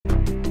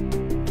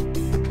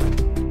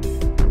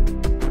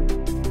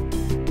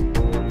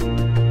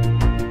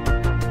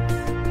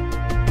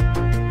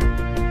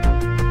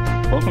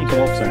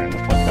Talk Zone, a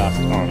podcast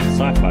on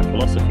sci-fi,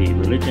 philosophy,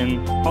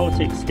 religion,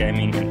 politics,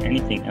 gaming, and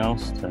anything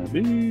else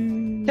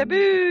taboo.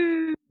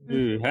 Taboo!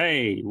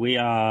 Hey, we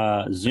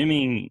are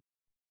zooming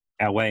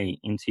our way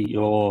into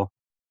your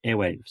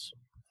airwaves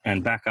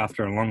and back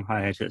after a long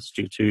hiatus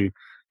due to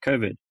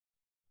COVID.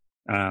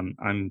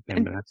 I'm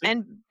Ben Benazzi.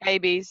 And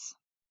babies.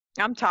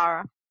 I'm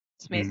Tara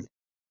Smith.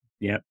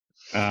 Yep.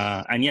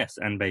 And yes,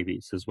 and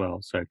babies as well.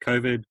 So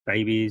COVID,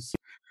 babies,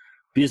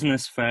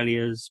 business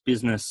failures,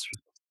 business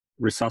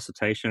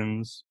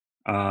resuscitations,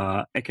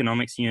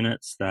 economics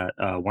units that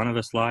one of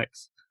us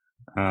likes.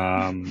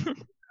 What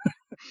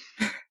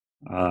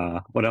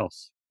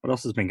else? What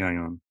else has been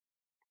going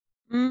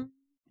on?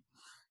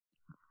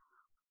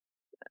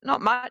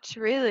 Not much,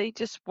 really.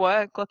 Just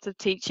work, lots of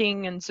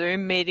teaching and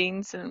Zoom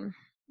meetings, and it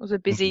was a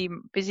busy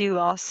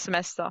last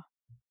semester.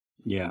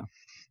 Yeah.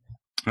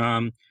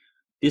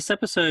 This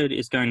episode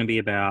is going to be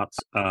about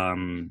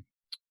the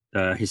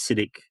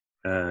Hasidic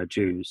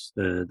Jews,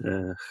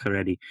 the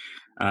Haredi.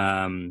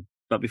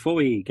 But before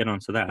we get on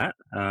to that,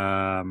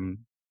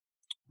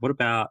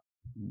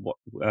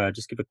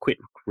 just give a quick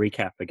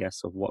recap, I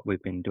guess, of what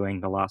we've been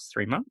doing the last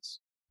 3 months.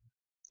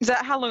 Is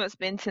that how long it's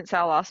been since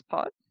our last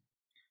pod?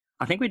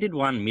 I think we did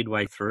one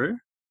midway through.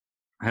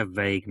 I have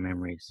vague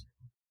memories.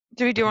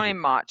 Did we do one in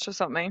March or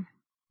something?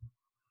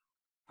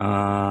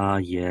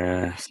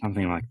 Yeah,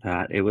 something like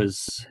that.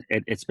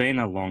 It's been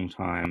a long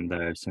time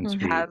though since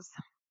we've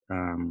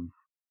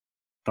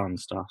done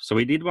stuff. So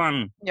we did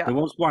one. Yeah. There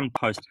was one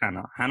post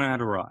Hannah. Hannah had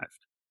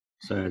arrived.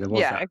 So there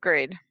was that.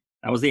 Agreed.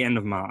 That was the end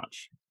of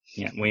March.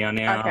 Yeah, we are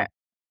now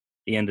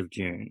the end of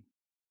June.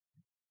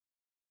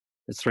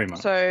 It's 3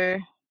 months. So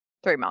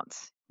 3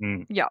 months.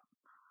 Yeah.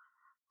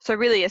 So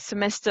really a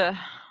semester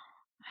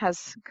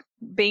has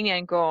been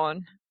and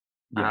gone.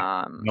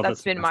 Yeah.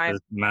 That's been my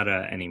doesn't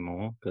matter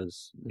anymore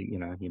because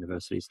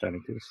universities don't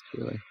exist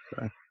really.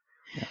 So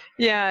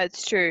yeah,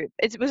 it's true.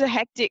 It was a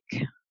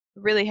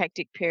really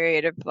hectic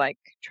period of like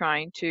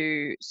trying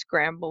to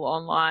scramble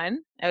online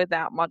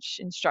without much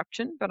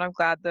instruction, but I'm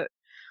glad that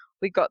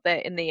we got there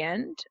in the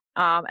end.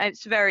 And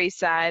it's very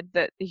sad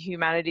that the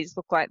humanities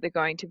look like they're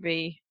going to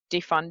be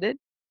defunded.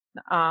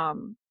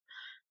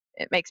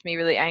 It makes me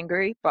really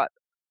angry, but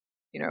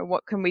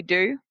what can we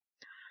do?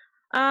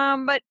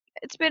 But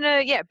it's been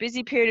a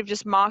busy period of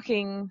just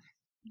marking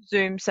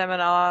Zoom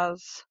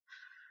seminars,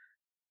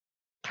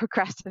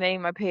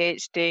 procrastinating my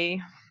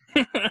PhD.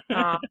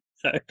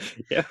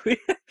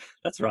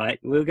 That's right.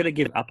 We were going to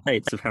give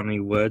updates of how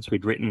many words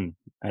we'd written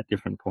at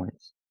different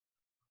points.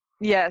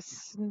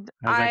 Yes,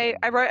 I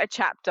wrote a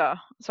chapter.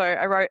 So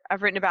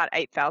I've written about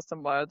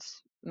 8,000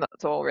 words.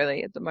 That's all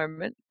really at the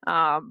moment.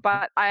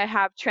 But I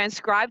have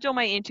transcribed all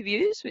my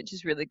interviews, which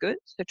is really good.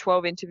 So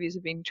 12 interviews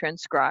have been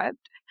transcribed.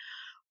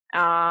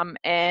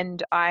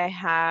 And I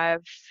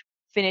have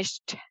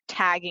finished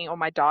tagging all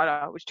my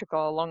data, which took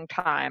a long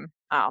time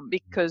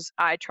because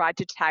I tried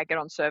to tag it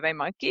on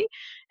SurveyMonkey,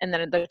 and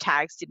then the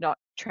tags did not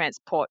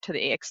transport to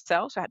the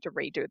Excel, so I had to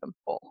redo them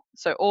all.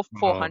 So all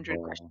 400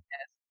 questionnaires.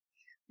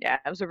 Yeah,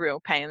 it was a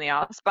real pain in the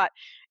ass, but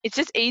it's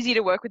just easy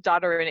to work with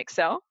data in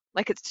Excel.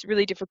 Like it's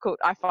really difficult.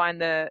 I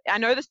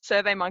know the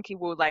SurveyMonkey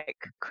will like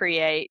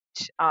create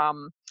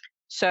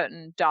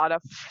certain data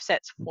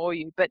sets for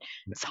you, but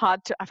I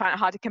find it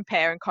hard to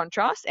compare and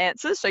contrast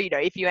answers. So,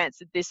 if you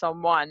answered this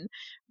on one,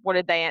 what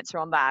did they answer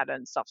on that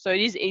and stuff? So it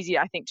is easy,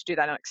 I think, to do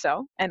that on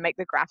Excel and make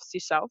the graphs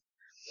yourself.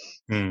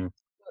 So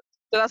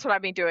that's what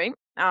I've been doing.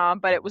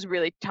 But it was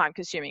really time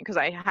consuming because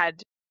I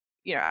had,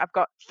 I've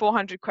got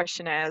 400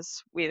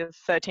 questionnaires with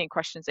 13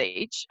 questions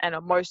each, and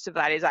most of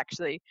that is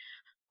actually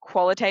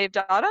qualitative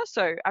data.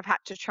 So I've had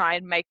to try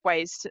and make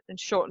ways and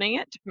shortening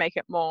it to make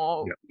it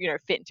more,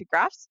 fit into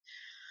graphs.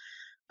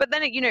 But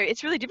then,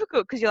 it's really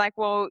difficult because you're like,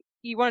 well,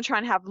 you want to try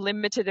and have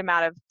limited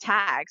amount of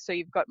tags, so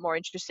you've got more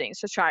interesting.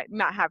 So you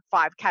might have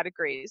 5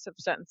 categories of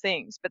certain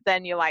things, but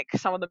then you're like,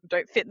 some of them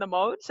don't fit in the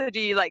mold. So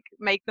do you like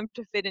make them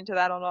to fit into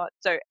that or not?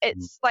 So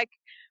it's like,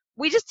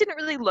 we just didn't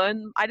really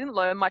I didn't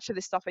learn much of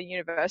this stuff at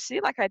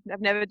university. Like I've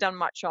never done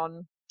much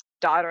on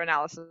data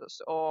analysis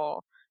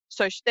or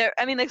they're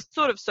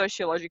sort of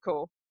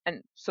sociological and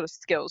sort of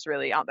skills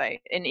really, aren't they,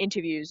 in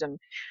interviews and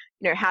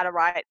how to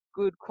write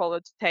good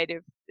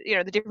qualitative,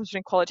 the difference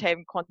between qualitative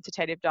and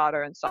quantitative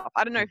data and stuff.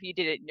 I don't know if you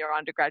did it in your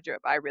undergraduate,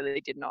 but I really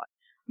did not.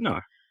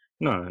 No.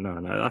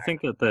 I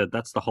think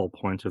that's the whole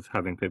point of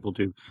having people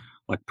do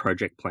like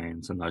project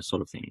plans and those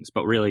sort of things.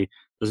 But really,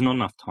 there's not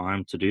enough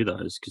time to do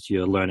those because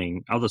you're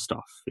learning other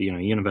stuff.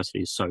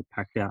 University is so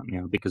packed out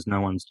now because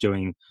no one's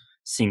doing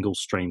single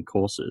stream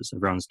courses.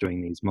 Everyone's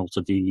doing these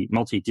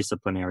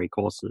multidisciplinary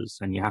courses,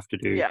 and you have to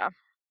do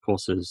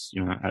courses,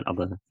 at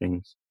other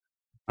things.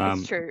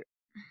 It's true.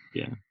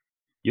 Yeah.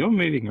 You're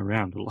moving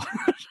around a lot.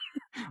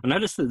 I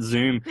noticed that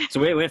Zoom. So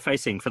we're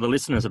facing, for the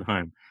listeners at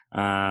home,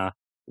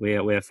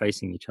 we're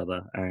facing each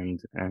other, and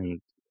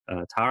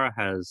Tara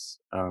has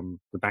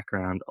the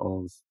background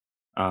of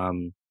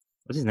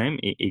what's his name,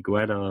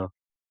 Igueda.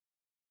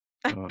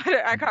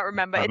 I can't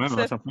remember.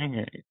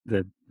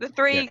 The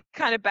 3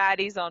 kind of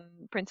baddies on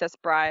Princess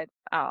Bride.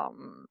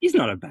 He's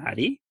not a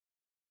baddie.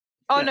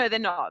 Oh Yeah. no, they're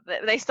not.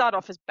 They start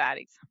off as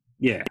baddies.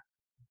 Yeah,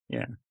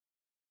 yeah,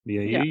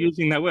 yeah. Yeah. You're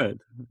using that word.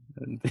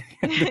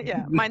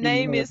 Yeah. My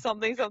name is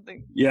something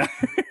something. Yeah,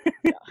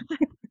 yeah,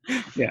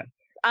 yeah.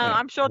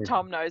 I'm sure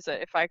Tom knows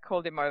it. If I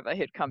called him over,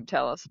 he'd come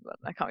tell us, but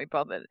I can't be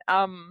bothered.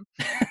 But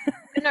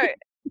no,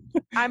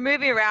 I'm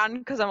moving around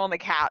because I'm on the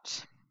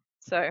couch,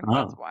 so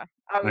that's Oh, why.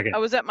 okay. I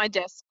was at my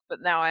desk,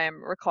 but now I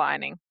am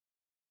reclining.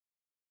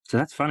 So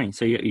that's funny.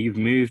 So you've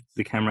moved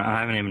the camera. I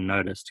haven't even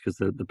noticed because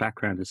the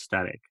background is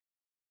static.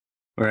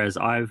 Whereas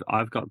I've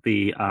got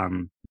the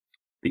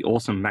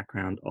awesome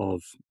background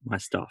of my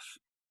stuff.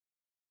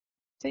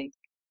 See,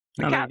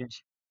 the Oh, there you go.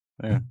 couch.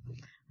 Yeah,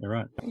 you're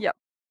right. Yep.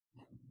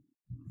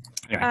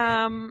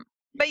 Yeah.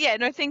 But yeah,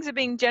 no, things are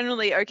being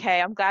generally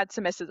okay. I'm glad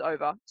semester's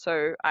over,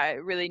 so I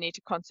really need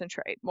to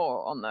concentrate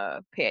more on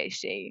the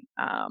PhD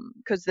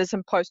because there's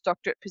some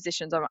postdoctorate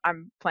positions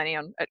I'm planning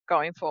on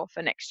going for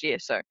next year.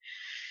 So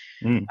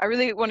Mm. I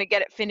really want to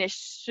get it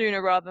finished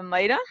sooner rather than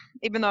later.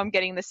 Even though I'm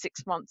getting the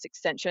 6 months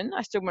extension,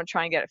 I still want to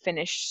try and get it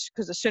finished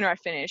because the sooner I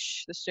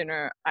finish, the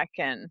sooner I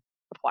can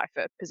apply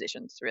for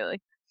positions. Really.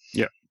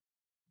 Yeah.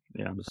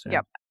 Yeah, I understand.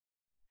 Yep.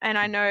 And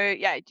I know,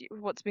 yeah,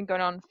 what's been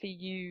going on for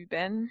you,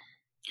 Ben?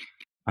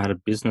 I had a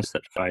business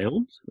that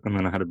failed, and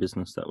then I had a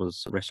business that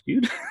was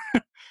rescued.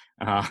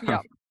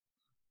 Yep.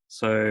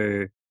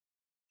 So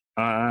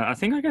I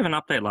think I gave an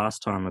update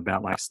last time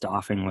about like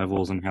staffing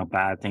levels and how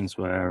bad things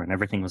were, and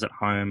everything was at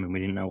home, and we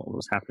didn't know what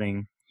was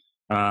happening.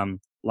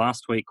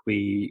 Last week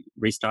we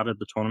restarted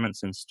the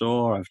tournaments in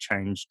store. I've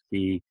changed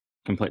the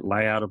complete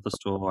layout of the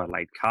store. I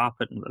laid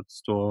carpet in the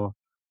store,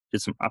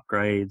 did some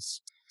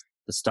upgrades.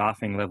 The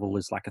staffing level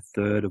is like a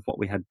third of what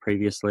we had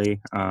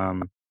previously.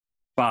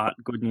 But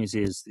good news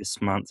is this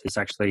month is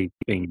actually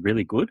been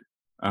really good.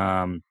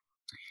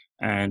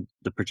 And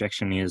the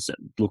projection is it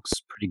looks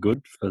pretty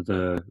good for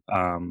the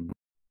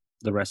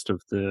rest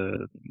of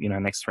the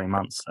next 3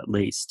 months at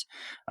least,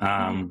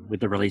 with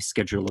the release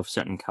schedule of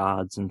certain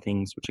cards and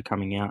things which are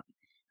coming out.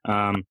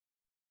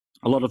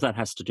 A lot of that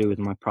has to do with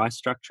my price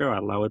structure. I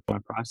lowered my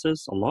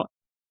prices a lot.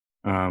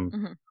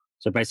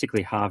 So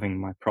basically halving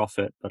my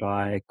profit, but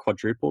I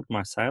quadrupled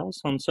my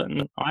sales on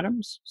certain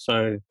items.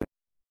 So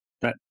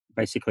that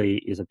basically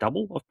is a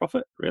double of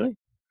profit, really.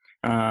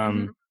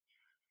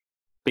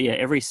 But yeah,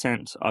 every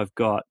cent I've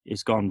got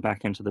is gone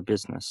back into the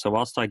business. So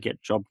whilst I get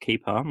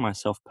JobKeeper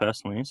myself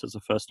personally, so it's the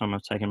first time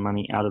I've taken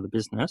money out of the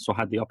business or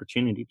had the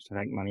opportunity to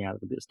take money out of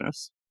the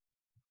business,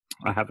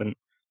 I haven't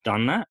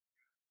done that.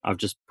 I've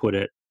just put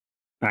it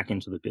back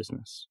into the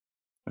business,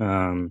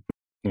 buying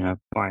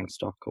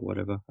stock or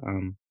whatever.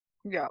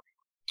 Yeah.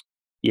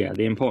 Yeah,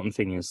 the important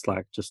thing is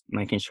like just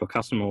making sure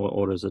customer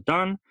orders are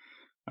done,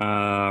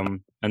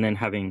 and then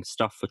having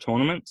stuff for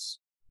tournaments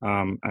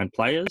and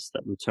players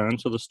that return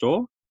to the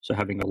store. So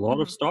having a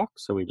lot of stock.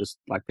 So we just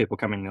like people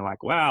coming in, they're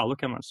like, wow,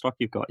 look how much stock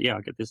you've got. Yeah,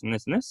 I get this and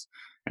this and this.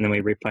 And then we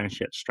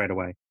replenish it straight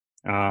away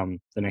the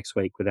next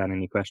week without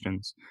any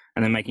questions.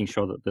 And then making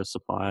sure that the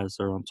suppliers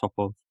are on top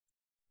of.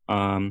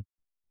 And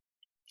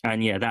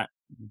yeah,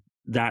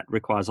 that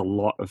requires a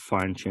lot of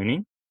fine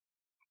tuning.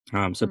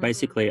 So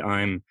basically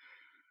I'm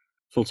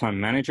full-time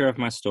manager of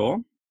my store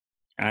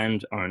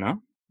and owner,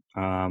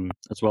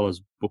 as well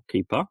as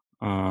bookkeeper.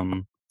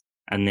 And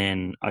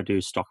then I do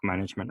stock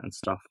management and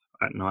stuff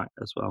at night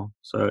as well.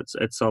 So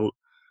it's a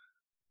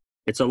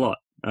lot.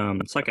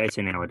 It's like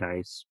 18-hour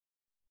days,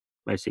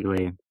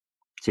 basically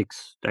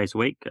 6 days a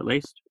week at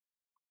least.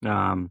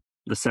 The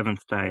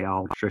seventh day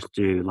I'll just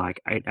do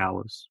like 8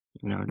 hours,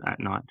 at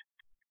night.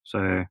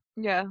 So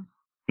yeah,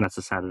 that's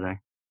a Saturday.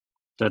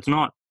 So it's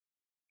not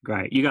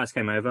great. You guys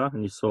came over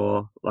and you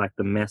saw like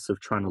the mess of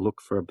trying to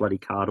look for a bloody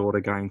card order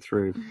going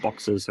through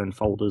boxes and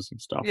folders and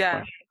stuff.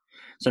 Yeah.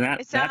 So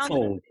that's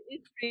all.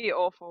 It's pretty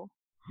awful.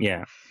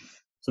 Yeah.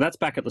 So that's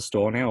back at the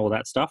store now, all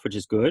that stuff, which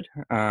is good.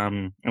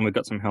 And we've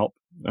got some help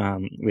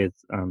with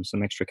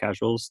some extra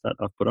casuals that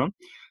I've put on.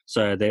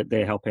 So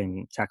they're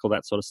helping tackle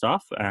that sort of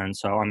stuff. And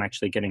so I'm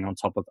actually getting on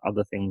top of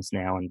other things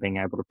now and being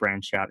able to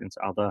branch out into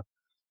other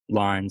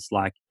lines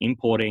like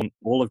importing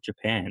all of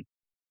Japan.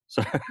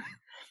 So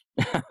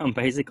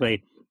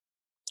basically,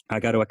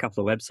 I go to a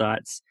couple of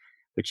websites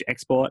which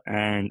export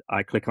and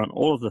I click on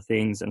all of the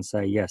things and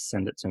say, yes,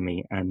 send it to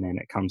me. And then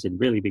it comes in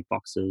really big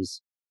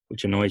boxes,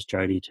 which annoys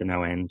Jody to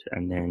no end.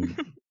 And then,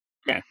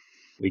 yeah,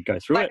 we go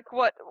through it.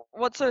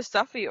 What sort of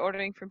stuff are you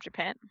ordering from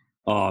Japan?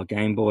 Oh,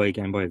 Game Boy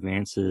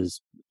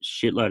Advances,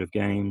 shitload of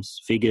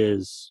games,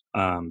 figures,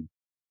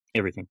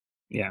 everything.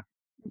 Yeah,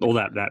 all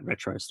that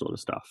retro sort of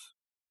stuff.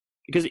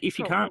 Because if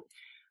you can't,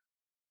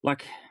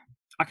 like,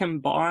 I can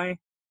buy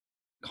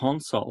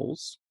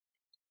consoles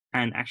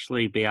and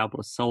actually be able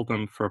to sell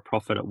them for a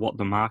profit at what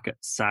the market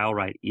sale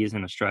rate is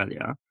in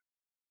Australia.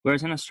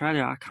 Whereas in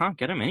Australia, I can't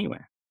get them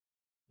anywhere.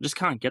 I just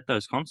can't get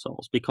those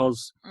consoles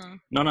because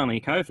not only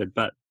COVID,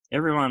 but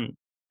everyone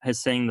has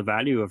seen the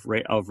value of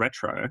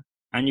retro,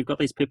 and you've got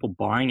these people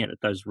buying it at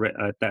those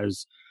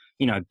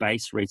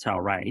base retail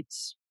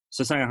rates.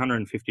 So say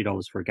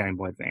 $150 for a Game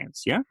Boy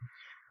Advance, yeah?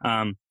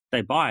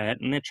 They buy it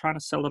and they're trying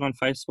to sell it on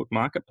Facebook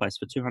Marketplace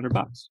for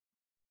 $200.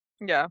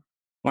 Yeah.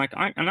 Like,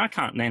 I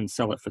can't then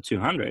sell it for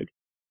 200,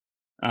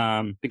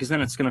 because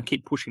then it's going to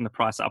keep pushing the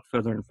price up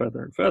further and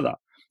further and further,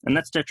 and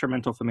that's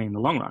detrimental for me in the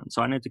long run.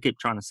 So I need to keep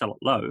trying to sell it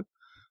low.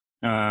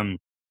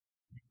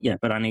 Yeah,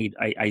 but I need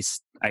a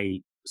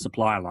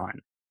supply line.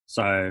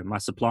 So my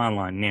supply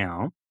line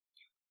now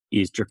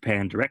is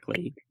Japan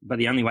directly, but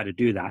the only way to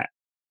do that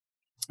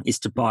is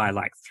to buy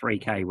like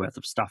 3K worth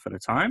of stuff at a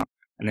time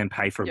and then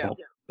pay for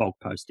bulk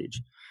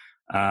postage.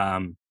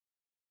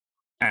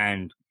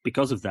 And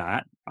because of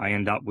that, I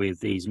end up with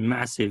these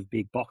massive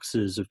big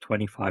boxes of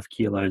 25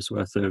 kilos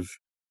worth of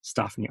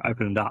stuff, and you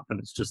open it up and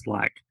it's just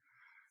like,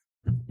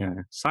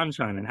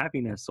 sunshine and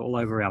happiness all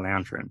over our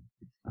lounge room.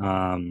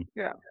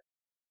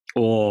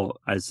 Or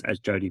as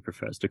Jody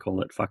prefers to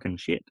call it, fucking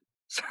shit.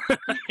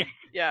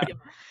 Yeah.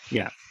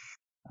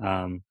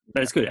 But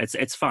it's good.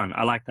 It's fun.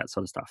 I like that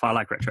sort of stuff. I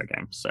like retro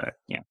games. So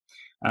yeah.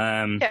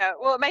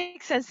 Well, it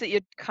makes sense that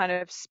you're kind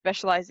of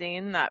specializing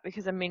in that,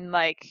 because I mean,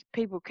 like,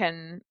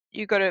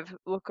 you got to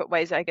look at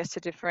ways, I guess, to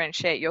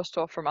differentiate your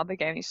store from other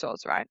gaming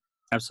stores, right?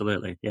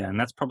 Absolutely. Yeah. And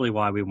that's probably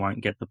why we won't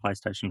get the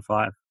PlayStation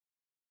 5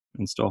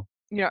 in store.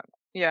 You're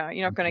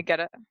not going to get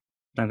it.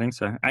 Don't think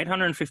so.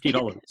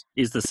 $850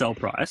 is the sell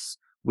price.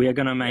 We are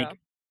going to make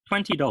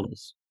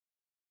 $20.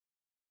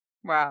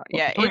 Wow.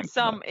 Yeah.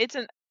 It's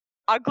an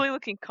ugly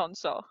looking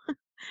console.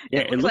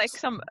 Yeah, it looks like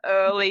some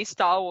early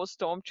Star Wars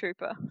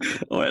Stormtrooper.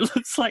 Oh, it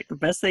looks like the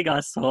best thing I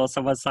saw.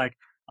 Someone's like,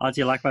 "Oh,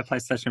 do you like my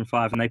PlayStation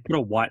 5?" And they put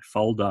a white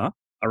folder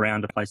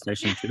around a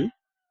PlayStation 2.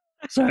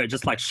 So it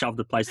just like shoved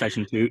the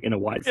PlayStation 2 in a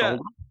white folder.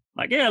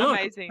 Like, yeah, look,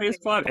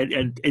 PS5,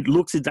 and it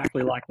looks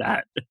exactly like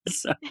that.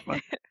 It's so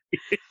funny.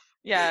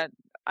 Yeah,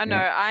 I know.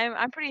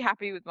 I'm pretty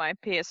happy with my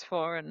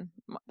PS4 and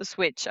the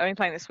Switch. I've been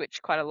playing the Switch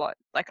quite a lot,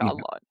 a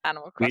lot.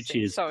 Animal Crossing,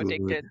 Switch is so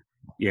addicted.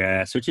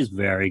 Yeah, Switch is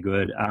very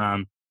good.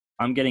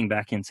 I'm getting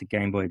back into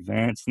Game Boy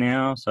Advance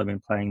now, so I've been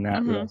playing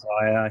that with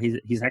Isaiah.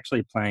 He's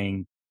actually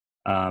playing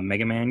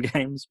Mega Man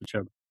games, which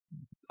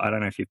I don't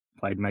know if you've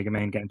played Mega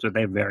Man games, but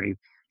they're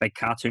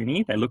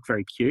cartoony. They look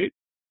very cute,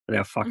 but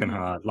they're fucking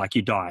hard. Like,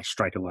 you die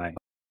straight away.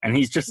 And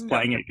he's just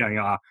playing it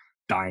going,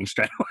 dying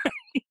straight away.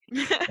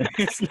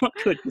 It's not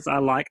good, because I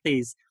like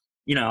these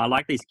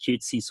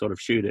cutesy sort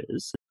of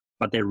shooters,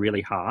 but they're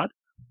really hard.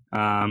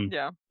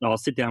 So I'll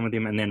sit down with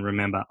him and then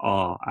remember,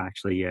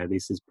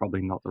 this is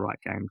probably not the right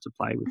game to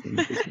play with him.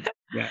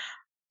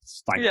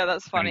 It's like,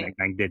 that's funny.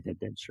 Bang, dead,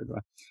 straight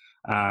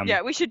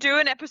away. We should do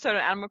an episode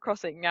on Animal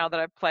Crossing now that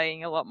I'm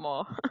playing a lot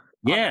more.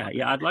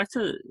 I'd like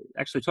to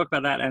actually talk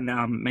about that, and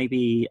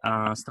maybe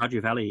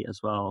Stardew Valley as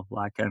well,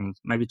 and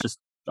maybe just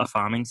a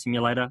farming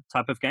simulator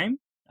type of game.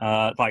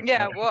 I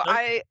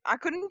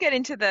couldn't get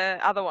into the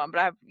other one,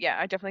 but I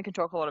definitely can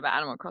talk a lot about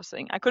Animal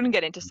Crossing. I couldn't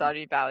get into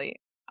Stardew Valley.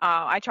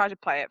 I tried to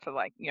play it for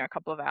a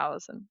couple of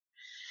hours and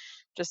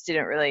just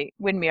didn't really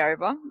win me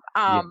over.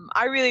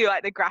 I really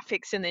like the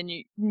graphics in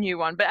the new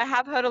one, but I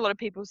have heard a lot of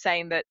people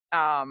saying that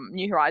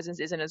New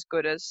Horizons isn't as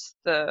good as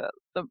the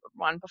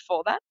one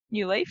before that,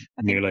 New Leaf.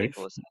 New Leaf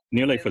was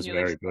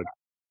very good.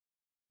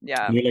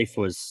 Yeah, New Leaf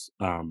was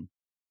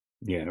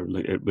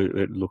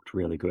it looked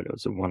really good. It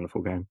was a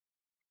wonderful game.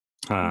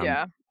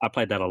 I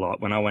played that a lot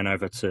when I went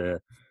over to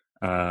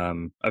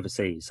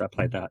overseas. I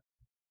played that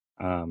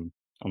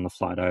on the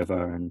flight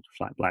over and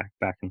flight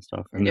back and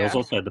stuff. And there was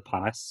also the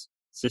pass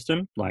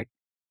system. Like,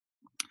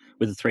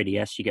 with the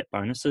 3DS, you get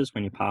bonuses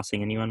when you're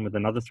passing anyone with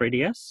another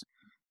 3DS,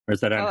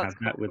 whereas they don't have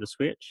that with a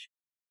Switch.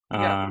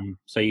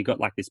 So you got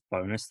like this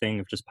bonus thing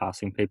of just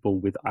passing people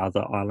with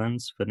other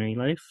islands for New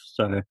Leaf.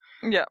 So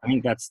I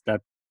think that's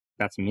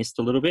missed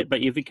a little bit,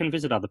 but you can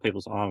visit other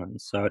people's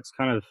islands. So it's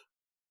kind of,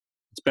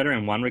 it's better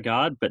in one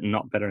regard, but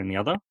not better in the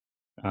other.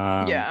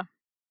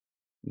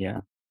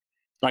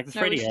 Like the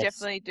 3DS, we should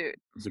definitely do.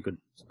 It's a good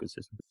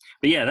system.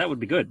 But yeah, that would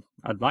be good.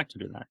 I'd like to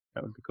do that.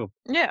 That would be cool.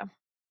 Yeah.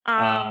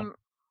 I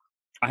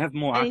have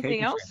more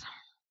anything arcade else?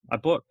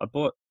 Machines. I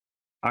bought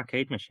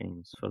arcade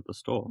machines for the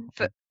store.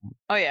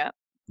 Yeah.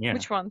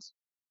 Which ones?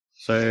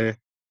 So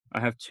I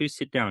have 2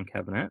 sit-down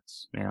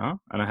cabinets now,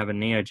 and I have a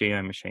Neo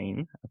Geo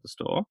machine at the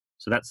store.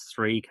 So that's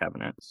 3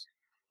 cabinets.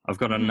 I've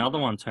got another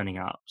one turning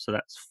up, so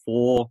that's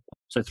 4.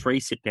 So 3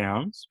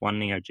 sit-downs, 1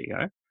 Neo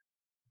Geo,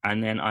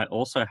 and then I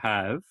also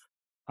have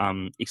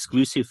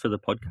exclusive for the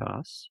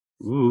podcast.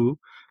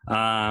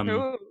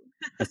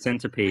 A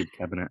centipede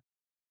cabinet.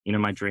 You know,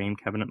 my dream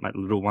cabinet, my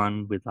little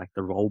one with like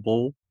the roll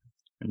ball,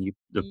 and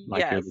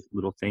a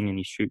little thing, and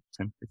you shoot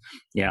centipede.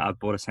 Yeah, I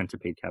bought a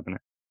centipede cabinet,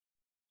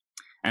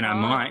 and I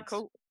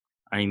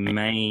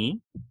may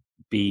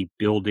be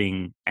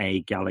building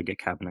a Gallagher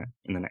cabinet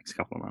in the next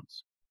couple of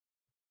months.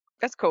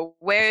 That's cool.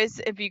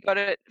 Have you got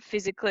it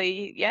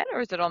physically yet,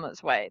 or is it on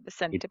its way? The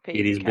centipede.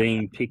 It is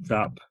being picked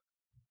up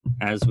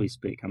as we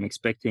speak. I'm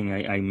expecting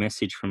a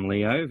message from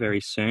Leo very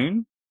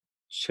soon,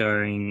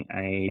 showing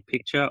a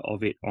picture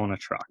of it on a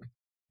truck.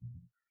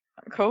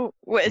 Cool.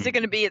 Is it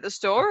going to be at the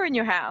store or in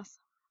your house?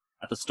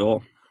 At the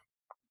store.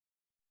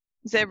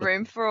 Is there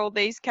room for all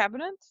these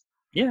cabinets?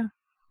 Yeah.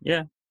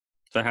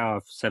 So how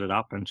I've set it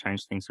up and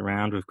changed things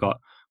around, we're going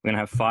to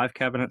have 5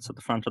 cabinets at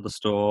the front of the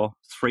store,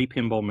 3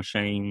 pinball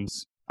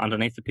machines,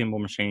 underneath the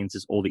pinball machines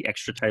is all the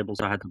extra tables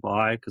I had to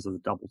buy because of the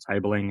double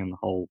tabling and the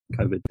whole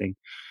COVID thing.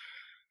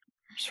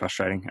 It's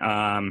frustrating.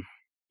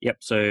 Yep.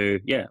 So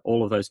yeah,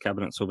 all of those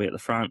cabinets will be at the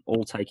front,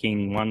 all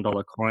taking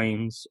 $1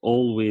 coins,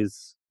 all with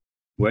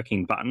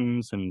working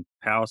buttons and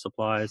power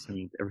supplies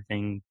and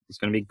everything. It's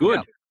going to be good.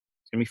 Yep.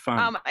 It's going to be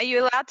fun. Are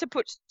you allowed to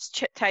put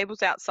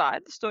tables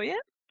outside the store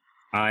yet?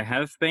 I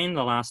have been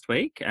the last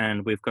week,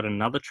 and we've got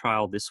another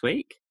trial this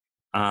week.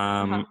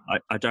 I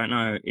don't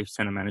know if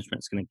Centre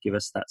Management's going to give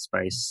us that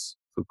space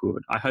for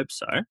good. I hope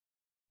so,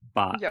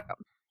 but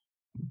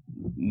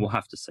we'll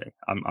have to see.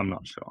 I'm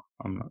not sure.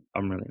 I'm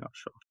really not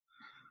sure.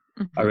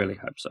 Mm-hmm. I really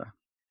hope so.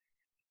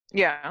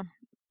 Yeah.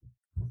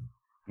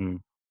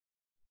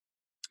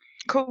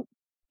 Cool.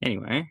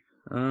 Anyway,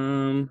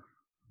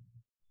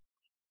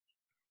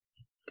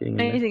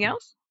 anything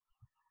else?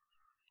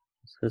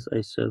 Says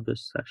a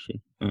service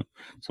actually.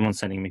 Someone's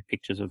sending me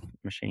pictures of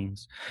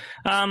machines.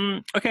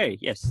 Okay,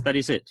 yes, that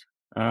is it.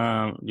 You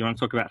want to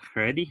talk about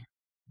Haredi?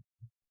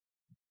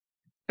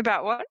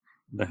 About what?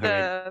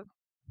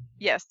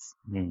 Yes.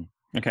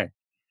 Okay,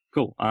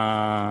 cool. Do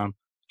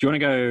you want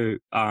to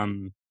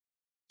go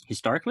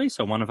historically?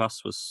 So one of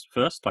us was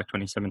first, like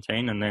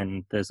 2017, and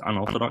then there's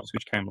Unorthodox,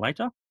 which came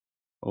later.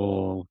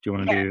 Or do you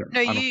want to do? No,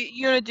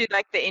 you want to do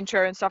like the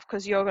intro and stuff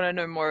because you're going to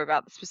know more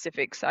about the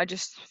specifics. I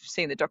just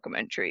seen the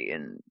documentary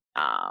and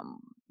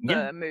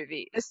the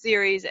movie, the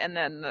series, and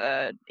then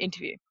the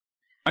interview.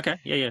 Okay,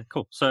 yeah,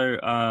 cool. So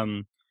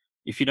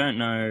if you don't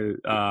know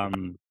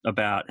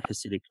about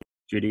Hasidic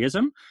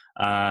Judaism,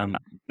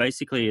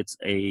 basically it's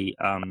a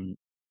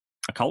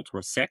cult or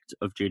a sect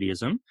of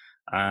Judaism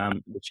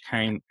which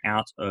came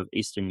out of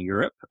Eastern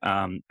Europe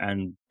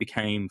and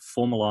became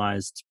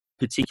formalized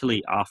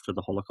particularly after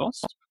the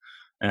Holocaust,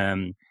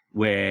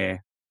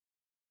 where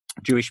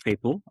Jewish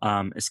people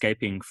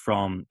escaping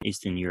from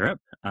Eastern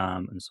Europe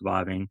and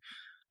surviving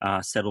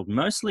settled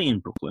mostly in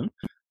Brooklyn,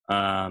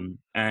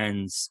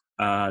 and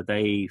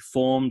they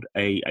formed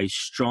a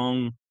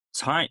strong,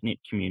 tight-knit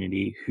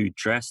community who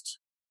dressed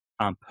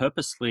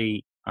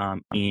purposely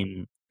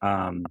in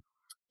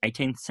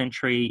 18th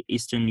century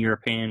Eastern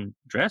European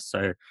dress,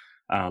 so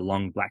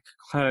long black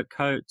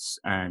coats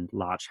and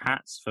large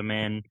hats for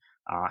men,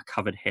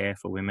 covered hair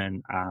for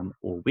women,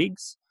 or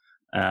wigs,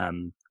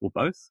 or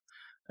both,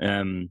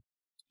 and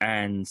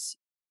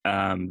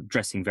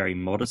dressing very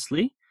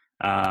modestly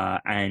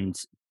and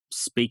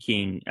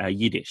speaking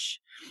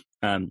Yiddish.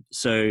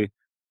 So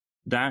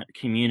that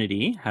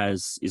community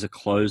is a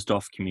closed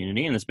off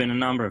community, and there's been a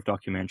number of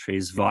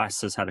documentaries. Vice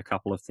has had a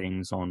couple of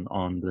things on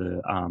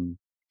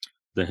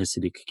the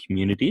Hasidic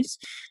communities,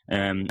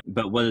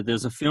 but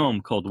there's a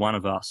film called One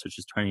of Us, which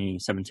is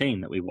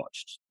 2017 that we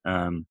watched.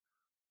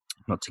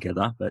 Not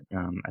together, but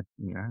at,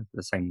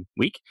 the same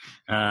week,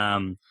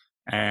 and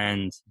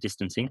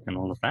distancing and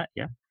all of that,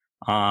 yeah.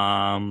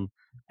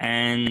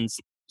 And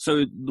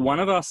so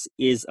One of Us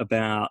is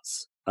about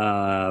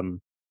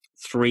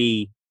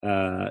 3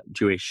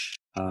 Jewish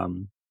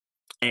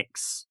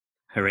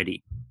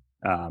ex-Haredi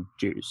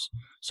Jews.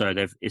 So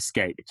they've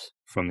escaped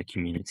from the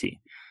community.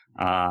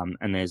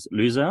 And there's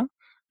Luza,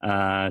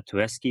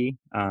 Tueski,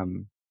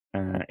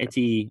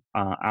 Eti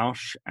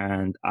Ausch,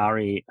 and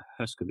Ari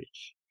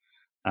Herskovich.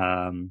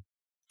 And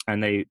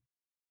they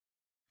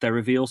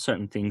reveal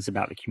certain things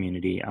about the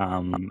community.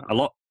 A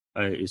lot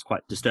is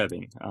quite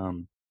disturbing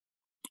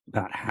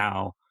about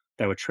how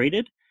they were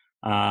treated,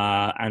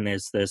 and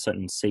there's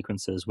certain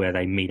sequences where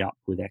they meet up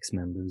with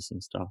ex-members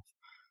and stuff.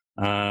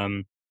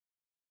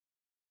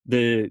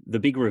 The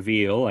big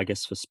reveal, I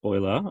guess, for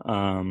spoiler,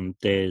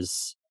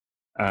 there's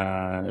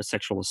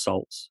sexual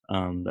assault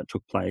that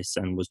took place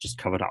and was just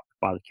covered up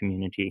by the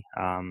community,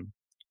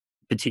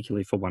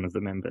 particularly for one of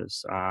the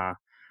members.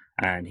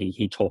 And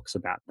he talks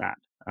about that,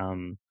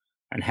 and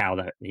how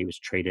that he was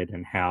treated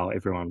and how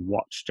everyone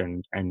watched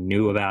and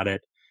knew about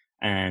it,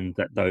 and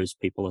that those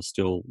people are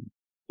still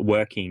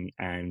working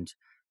and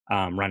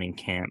running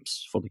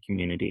camps for the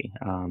community,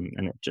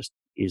 and it just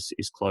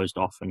is closed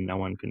off and no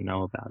one can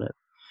know about it,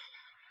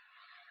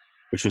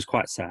 which was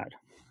quite sad.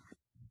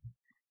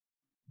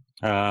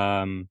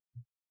 Yeah,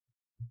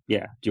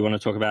 do you want to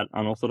talk about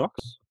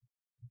Unorthodox?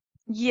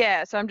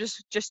 Yeah, so I'm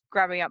just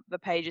grabbing up the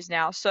pages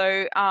now.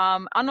 So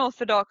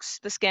Unorthodox,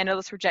 The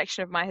Scandalous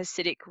Rejection of My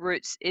Hasidic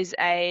Roots is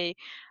a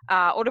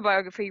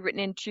autobiography written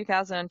in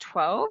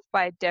 2012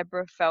 by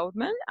Deborah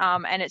Feldman,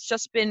 and it's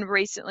just been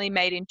recently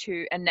made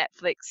into a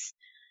Netflix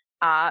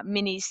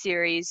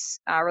mini-series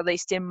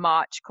released in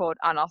March called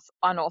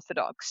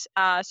Unorthodox.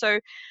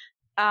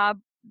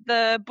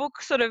 The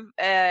book sort of,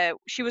 Deborah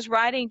was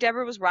writing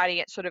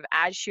it sort of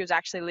as she was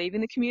actually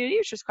leaving the community,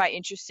 which was quite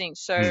interesting.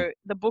 So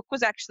the book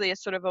was actually a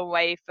sort of a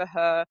way for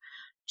her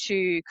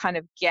to kind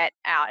of get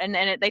out. And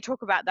they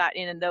talk about that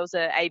and there was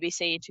an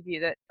ABC interview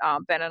that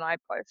Ben and I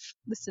both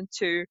listened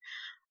to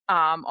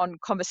on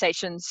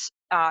Conversations.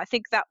 I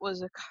think that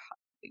was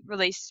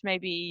released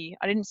maybe,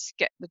 I didn't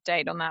get the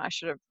date on that. I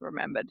should have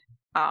remembered.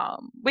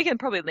 We can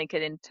probably link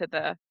it into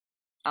the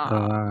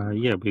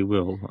yeah, we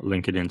will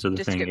link it into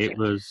the thing. It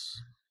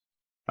was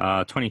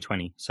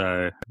 2020.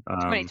 So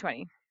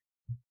 2020.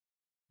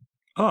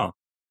 Oh,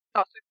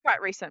 Oh, so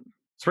quite recent.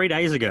 3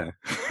 days ago.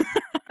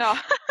 Oh,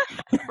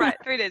 right,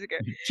 3 days ago.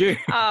 June,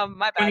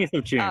 My bad. 20th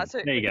of June.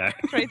 So There you go.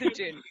 20th of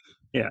June.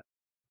 Yeah.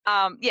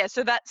 Yeah,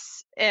 so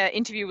that's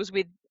interview was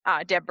with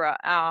Deborah.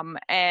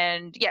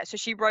 And yeah, so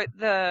she wrote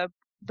the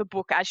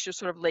book as she was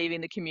sort of leaving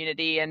the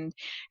community, and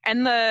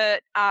the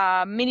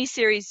mini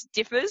series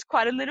differs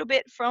quite a little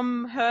bit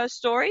from her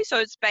story. So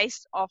it's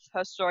based off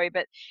her story,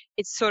 but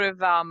it's sort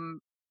of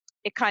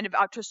it kind of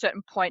up to a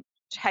certain point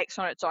takes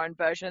on its own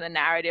version of the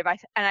narrative.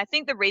 And I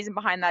think the reason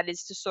behind that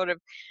is to sort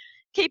of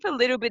keep a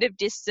little bit of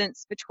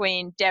distance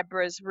between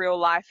Deborah's real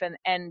life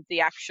and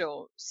the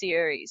actual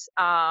series.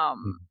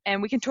 Mm.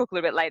 And we can talk a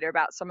little bit later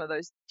about some of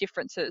those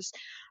differences.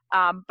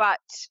 But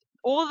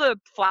all the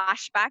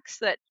flashbacks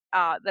that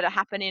are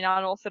happening in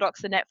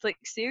Unorthodox, the Netflix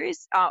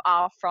series,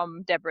 are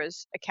from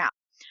Deborah's account.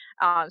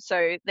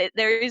 So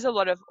there is a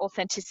lot of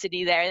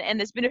authenticity there, and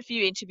there's been a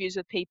few interviews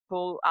with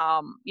people,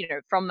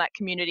 from that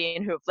community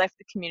and who have left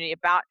the community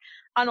about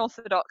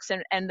Unorthodox,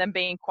 and them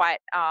being quite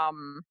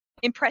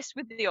impressed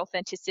with the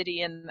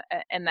authenticity and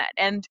that.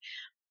 And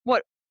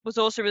what was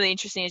also really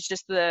interesting is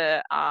just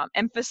the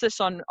emphasis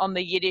on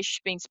the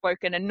Yiddish being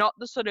spoken, and not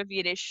the sort of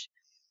Yiddish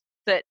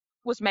that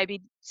was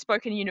maybe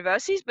spoken in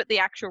universities, but the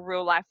actual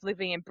real life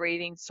living and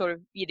breathing sort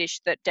of Yiddish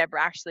that Deborah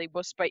actually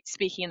was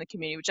speaking in the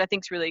community, which I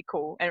think is really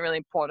cool and really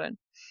important.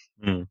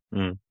 Mm,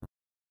 mm.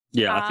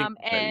 Yeah, I think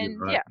that you're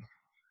And right.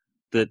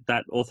 yeah.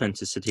 That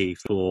authenticity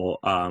for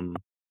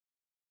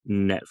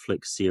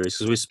Netflix series,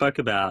 because we spoke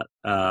about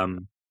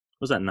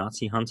was that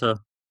Nazi Hunter?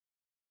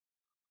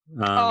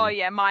 Oh Um,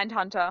 yeah,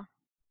 Mindhunter.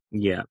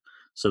 yeah.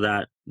 So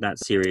that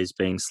series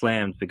being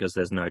slammed because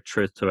there's no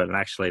truth to it, and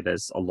actually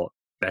there's a lot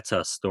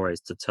better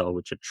stories to tell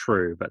which are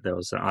true, but there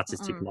was an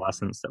artistic Mm.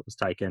 license that was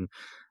taken,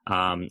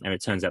 and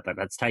it turns out that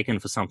that's taken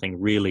for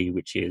something really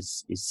which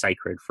is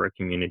sacred for a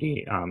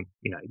community.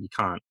 You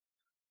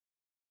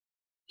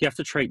have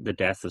to treat the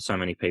death of so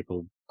many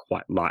people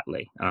quite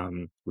lightly,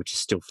 which is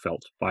still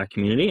felt by a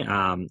community.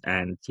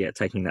 And yeah,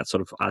 taking that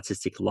sort of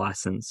artistic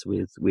license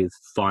with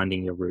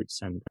finding your roots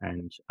and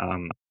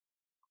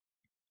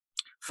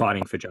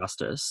fighting for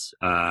justice,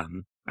 I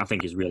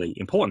think is really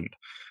important.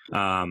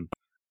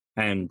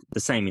 And the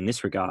same in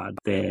this regard,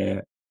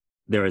 there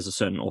is a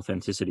certain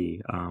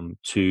authenticity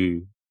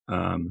to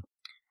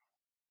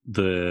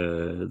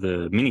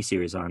the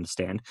miniseries. I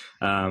understand.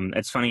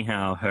 It's funny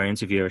how her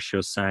interviewer, she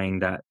was saying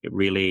that it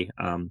really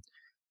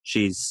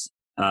she's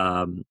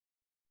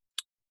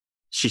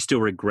she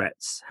still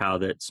regrets how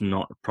that's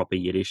not proper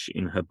Yiddish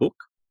in her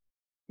book.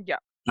 Yeah.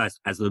 As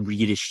the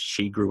Yiddish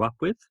she grew up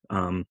with.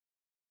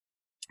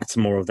 It's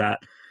more of that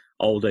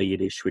older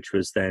Yiddish, which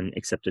was then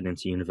accepted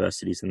into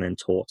universities and then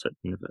taught at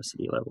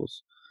university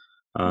levels.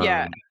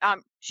 Yeah.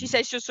 She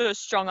says she was sort of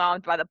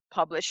strong-armed by the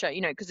publisher,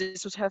 because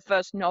this was her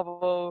first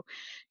novel.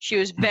 She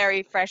was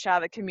very fresh out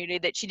of the community,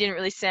 that she didn't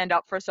really stand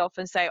up for herself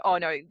and say, oh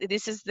no,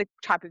 this is the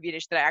type of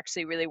Yiddish that I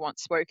actually really want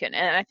spoken.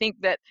 And I think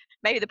that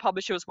maybe the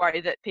publisher was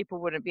worried that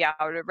people wouldn't be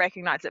able to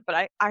recognize it, but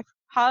I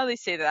hardly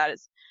see that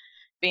as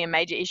being a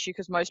major issue,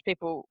 because most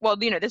people, well,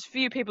 there's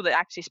few people that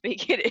actually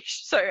speak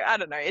Yiddish. So I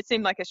don't know. It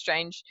seemed like a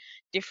strange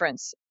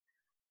difference.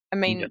 I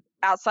Yeah. mean,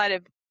 outside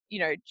of,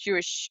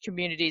 Jewish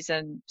communities,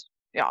 and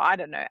I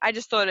don't know. I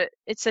just thought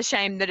it's a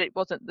shame that it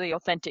wasn't the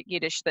authentic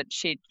Yiddish that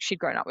she'd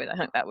grown up with. I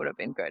think that would have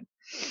been good.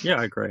 Yeah,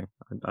 I agree.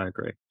 I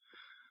agree.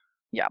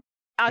 Yeah.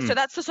 So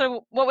that's the sort of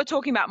what we're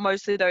talking about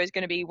mostly, though, is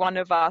going to be One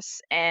of Us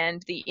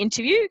and the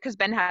interview, because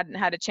Ben hadn't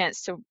had a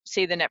chance to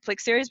see the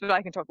Netflix series, but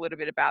I can talk a little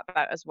bit about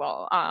that as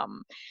well.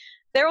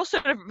 They're all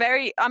sort of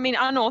very,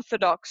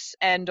 unorthodox,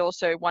 and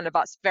also One of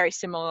Us, very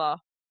similar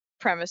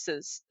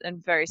premises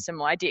and very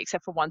similar idea,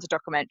 except for one's a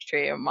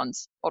documentary and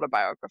one's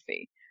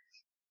autobiography.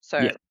 So,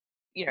 Yeah.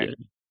 you know, Yeah.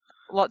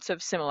 lots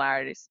of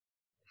similarities.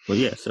 Well,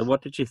 yeah. So,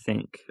 what did you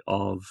think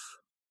of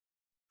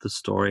the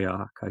story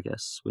arc? I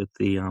guess with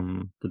the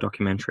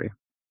documentary.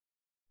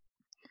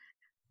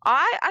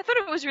 I thought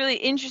it was really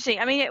interesting.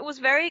 I mean, it was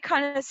very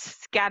kind of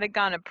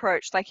scattergun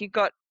approach. Like you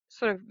got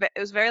sort of, it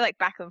was very like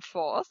back and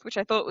forth, which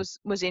I thought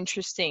was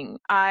interesting.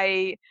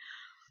 I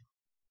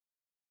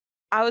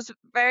felt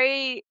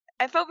very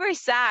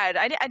sad.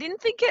 I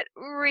didn't think it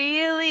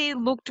really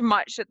looked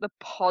much at the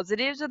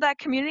positives of that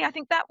community. I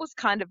think that was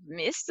kind of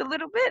missed a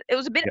little bit. It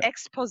was a bit Yeah.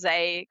 expose,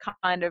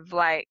 kind of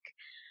like,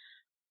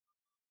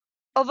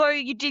 although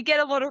you did get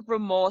a lot of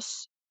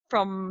remorse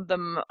from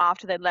them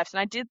after they left.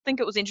 And I did think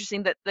it was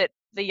interesting that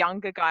the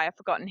younger guy, I've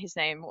forgotten his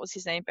name. What was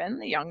his name, Ben?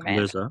 The young man?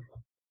 Liza.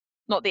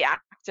 Not the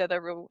actor, the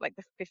real, like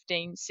the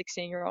 15,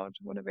 16-year-old,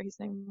 whatever his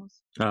name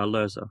was.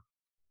 Lerza.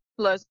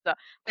 Lerza.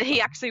 But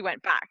he actually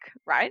went back,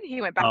 right?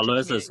 He went back to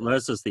the community.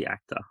 Lerza's the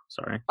actor.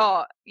 Sorry.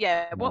 Oh,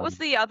 yeah. What was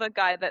the other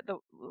guy that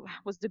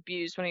was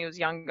abused when he was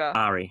younger?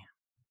 Ari.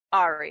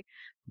 Ari.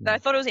 Yeah. I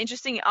thought it was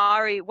interesting.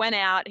 Ari went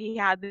out. He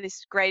had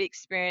this great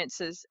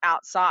experiences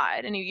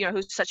outside, and he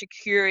was such a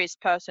curious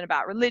person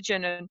about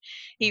religion, and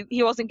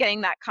he wasn't getting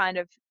that kind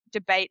of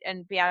debate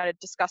and be able to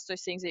discuss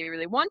those things that he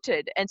really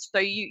wanted. And so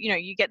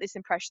you get this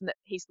impression that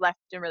he's left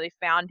and really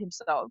found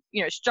himself,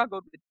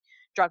 struggled with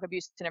drug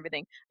abuse and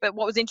everything. But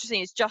what was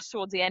interesting is just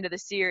towards the end of the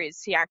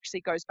series, he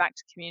actually goes back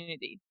to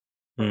community,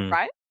 Mm,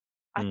 right?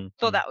 I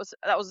thought mm.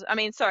 that was. I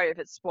mean, sorry if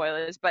it's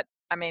spoilers, but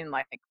I mean,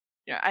 like,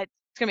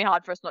 it's gonna be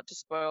hard for us not to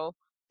spoil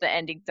the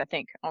endings. I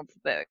think of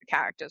the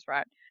characters,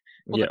 right?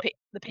 Or Yeah.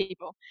 the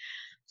people.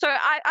 So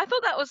I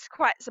thought that was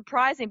quite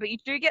surprising, but you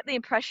do get the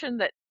impression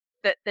that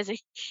there's a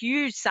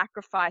huge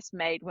sacrifice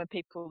made when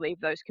people leave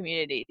those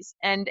communities,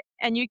 and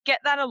you get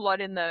that a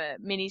lot in the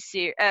mini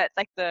series,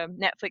 like the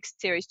Netflix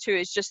series too.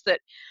 Is just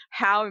that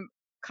how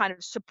kind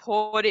of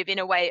supportive in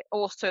a way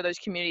also those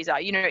communities are.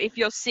 If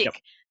you're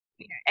sick,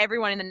 Yep.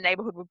 everyone in the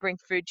neighborhood would bring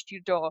food to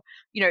your door.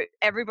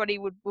 Everybody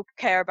would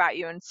care about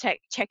you and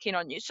check in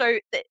on you. So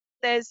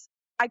there's,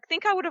 I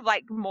think I would have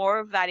liked more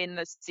of that in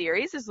the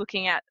series, is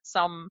looking at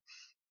more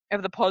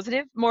of the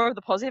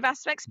positive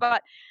aspects.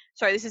 But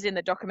sorry, this is in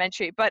the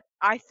documentary, but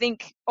I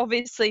think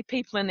obviously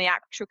people in the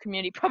actual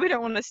community probably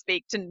don't want to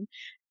speak to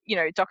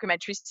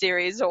documentary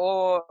series,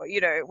 or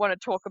want to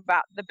talk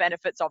about the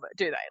benefits of it,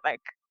 do they? Like,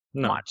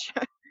 No. much.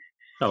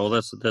 Oh, well,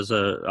 there's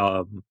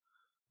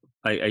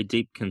a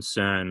deep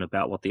concern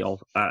about what the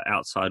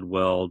outside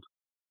world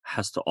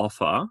has to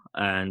offer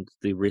and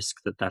the risk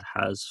that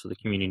has for the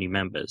community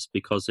members,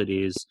 because it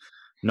is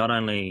not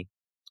only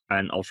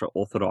an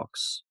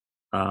ultra-Orthodox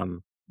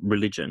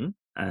religion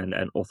and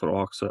an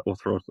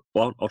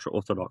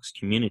ultra-Orthodox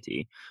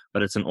community,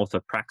 but it's an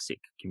orthopraxic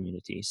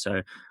community.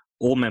 So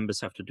all members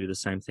have to do the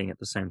same thing at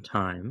the same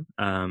time,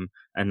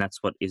 and that's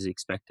what is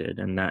expected,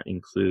 and that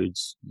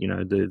includes,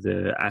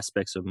 the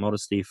aspects of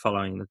modesty,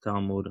 following the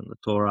Talmud and the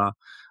Torah,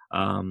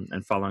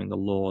 and following the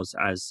laws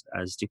as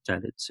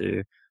dictated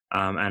to,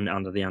 and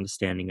under the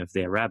understanding of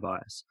their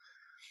rabbis.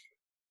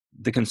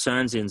 The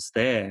concerns is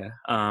there.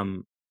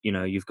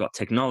 You've got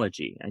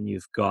technology, and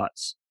you've got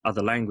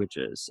other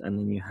languages, and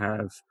then you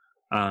have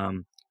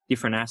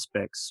different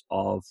aspects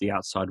of the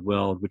outside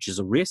world, which is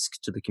a risk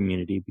to the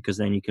community, because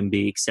then you can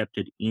be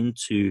accepted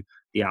into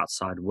the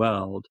outside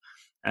world.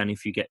 And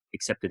if you get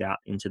accepted out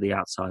into the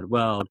outside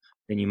world,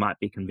 then you might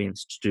be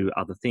convinced to do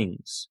other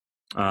things.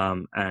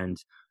 And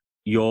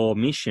your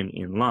mission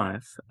in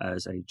life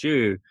as a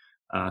Jew,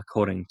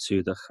 according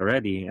to the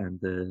Haredi and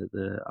the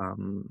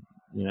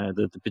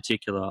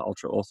particular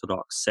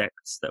ultra-Orthodox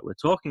sects that we're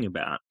talking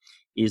about,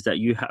 is that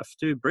you have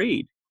to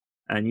breed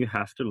and you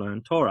have to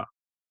learn Torah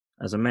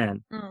as a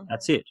man.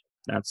 That's it.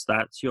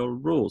 That's your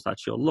rules.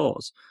 That's your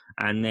laws.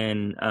 And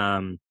then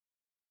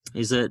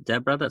is it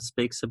Deborah that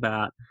speaks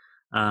about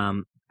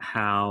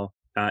how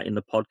in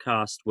the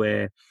podcast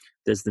where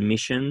there's the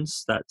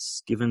missions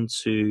that's given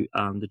to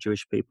the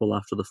Jewish people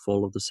after the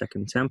fall of the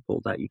Second Temple,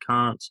 that you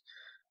can't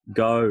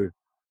go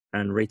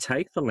and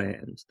retake the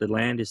land. The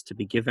land is to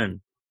be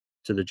given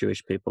to the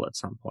Jewish people at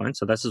some point.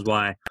 So this is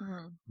why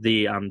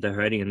the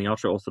Haredi and the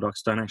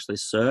ultra-Orthodox don't actually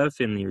serve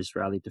in the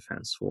Israeli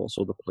Defense Force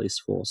or the police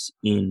force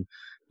in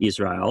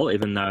Israel,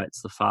 even though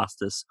it's the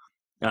fastest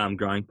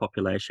growing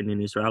population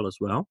in Israel as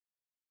well.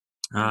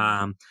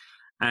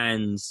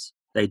 And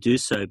they do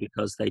so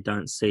because they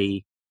don't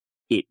see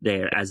it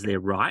there as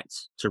their right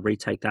to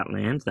retake that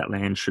land. That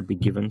land should be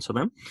given to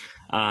them.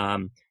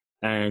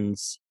 And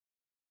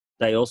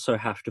they also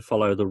have to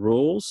follow the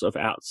rules of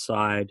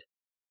outside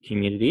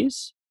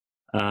communities.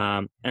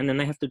 And then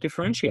they have to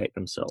differentiate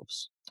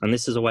themselves. And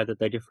this is a way that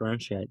they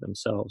differentiate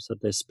themselves,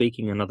 that they're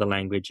speaking another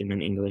language in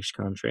an English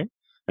country,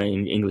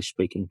 in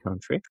English-speaking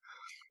country,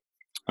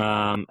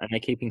 and they're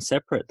keeping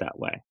separate that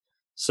way.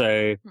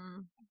 So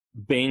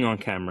being on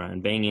camera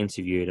and being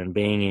interviewed and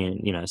being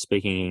in,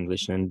 speaking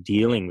English and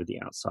dealing with the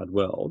outside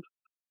world,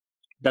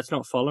 that's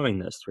not following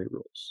those three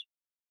rules.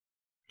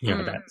 No,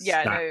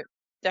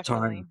 definitely.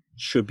 Time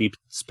should be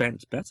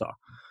spent better.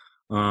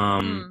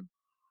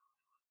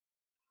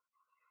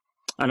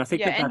 And I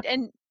think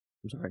I'm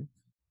sorry.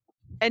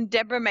 And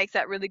Deborah makes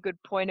that really good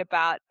point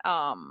about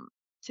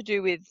to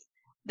do with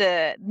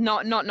the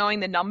not knowing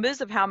the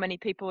numbers of how many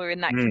people are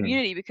in that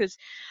community, because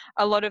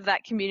a lot of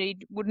that community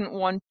wouldn't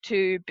want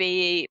to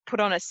be put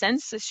on a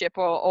censorship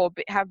or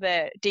have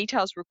their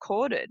details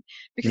recorded,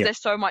 because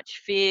there's so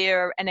much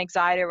fear and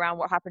anxiety around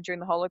what happened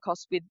during the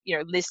Holocaust with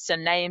lists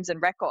and names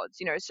and records.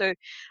 So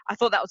I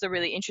thought that was a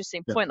really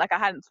interesting point. Like, I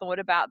hadn't thought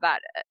about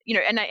that.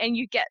 And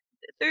you get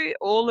through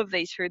all of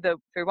these, through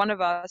One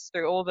of Us,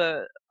 through all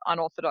the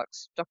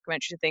unorthodox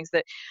documentaries and things,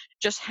 that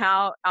just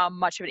how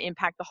much of an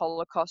impact the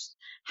Holocaust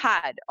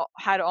had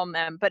on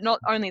them. But not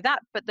only that,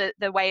 but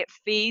the way it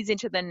feeds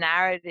into the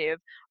narrative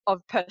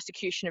of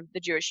persecution of the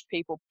Jewish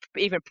people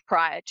even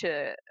prior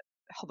to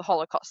the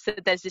Holocaust.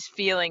 That there's this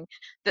feeling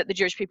that the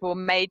Jewish people were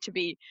made to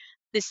be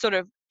this sort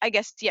of, I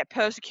guess,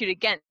 persecuted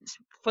against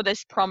for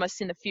this promise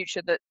in the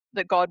future that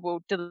God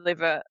will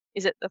deliver.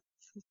 Is it the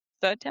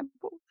fourth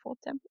temple?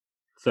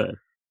 Third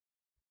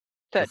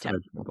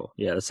temple.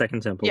 Yeah, the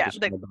second temple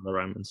destroyed by the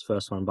Romans,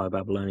 first one by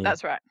Babylonia.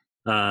 That's right.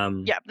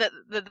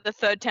 The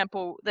third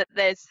temple, that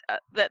there's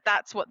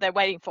that's what they're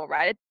waiting for,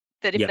 right?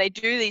 That if they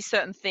do these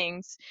certain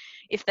things,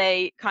 if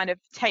they kind of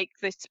take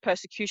this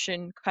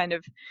persecution kind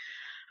of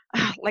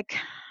like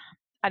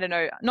I don't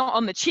know, not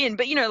on the chin,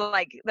 but,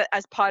 like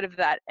as part of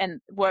that, and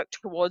work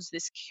towards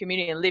this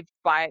community and live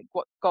by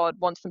what God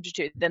wants them to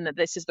do, then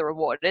this is the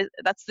reward.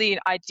 That's the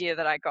idea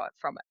that I got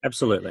from it.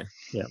 Absolutely.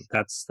 Yeah,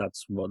 that's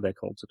what they're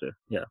called to do.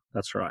 Yeah,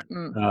 that's right.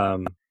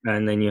 Mm.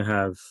 And then you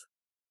have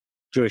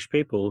Jewish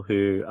people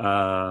who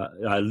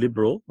are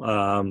liberal,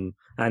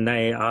 and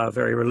they are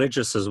very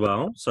religious as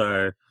well.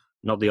 So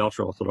not the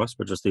ultra-Orthodox,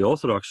 but just the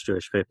Orthodox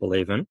Jewish people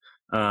even,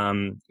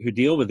 who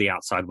deal with the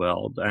outside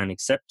world and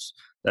accept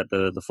that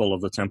the fall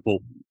of the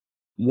temple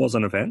was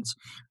an event.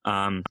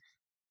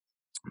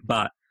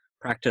 But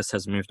practice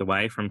has moved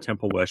away from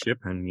temple worship,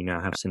 and you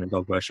now have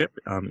synagogue worship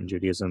in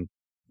Judaism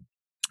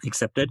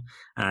accepted,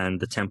 and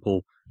the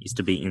temple is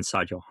to be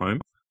inside your home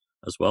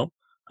as well.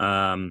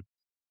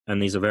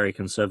 And these are very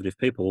conservative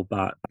people,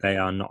 but they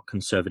are not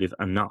conservative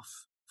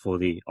enough for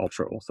the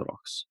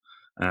ultra-Orthodox.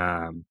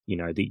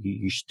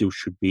 You still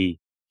should be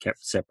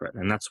kept separate.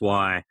 And that's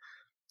why,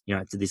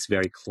 it's this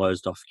very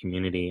closed-off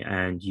community,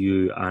 and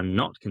you are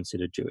not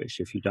considered Jewish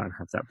if you don't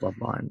have that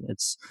bloodline.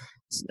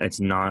 It's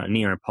not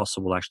near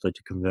impossible, actually,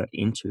 to convert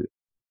into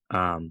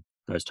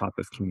those type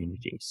of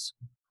communities.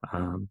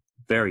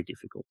 Very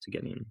difficult to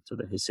get into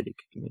the Hasidic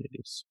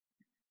communities.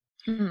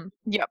 Mm-hmm.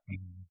 Yep.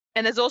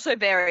 And there's also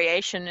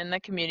variation in the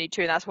community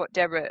too. And that's what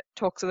Deborah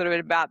talks a little bit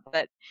about,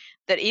 that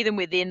even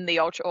within the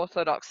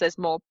ultra-Orthodox, there's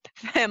more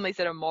families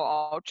that are more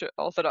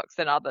ultra-Orthodox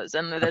than others.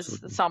 And there's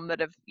Absolutely. some that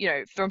have,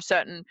 from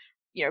certain,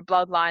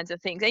 bloodlines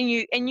and things. And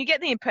you get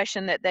the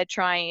impression that they're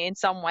trying in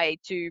some way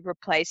to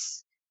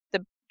replace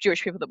the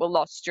Jewish people that were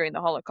lost during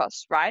the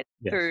Holocaust, right?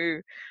 Yes.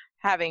 Through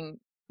having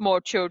more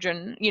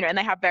children, and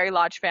they have very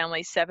large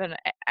families, 7,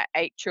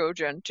 8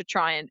 children, to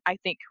try and, I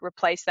think,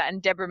 replace that.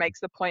 And Deborah makes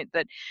the point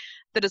that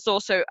it's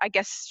also, I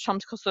guess, some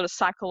sort of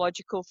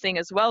psychological thing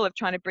as well, of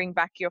trying to bring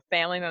back your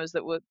family members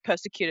that were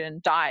persecuted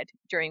and died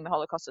during the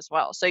Holocaust as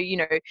well. So,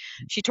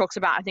 she talks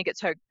about, I think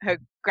it's her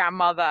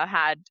grandmother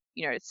had,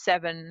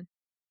 7,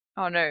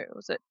 oh no,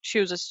 she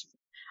was just,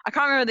 I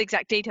can't remember the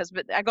exact details,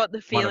 but I got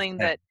the feeling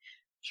that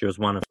she was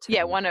one of 10.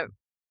 Yeah, one of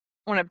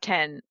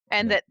 10.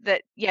 And that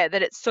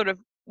it sort of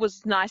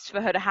was nice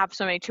for her to have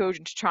so many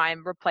children to try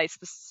and replace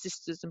the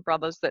sisters and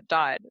brothers that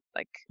died.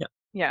 Like,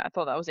 yeah, I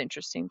thought that was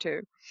interesting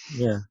too.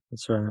 Yeah,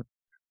 that's right.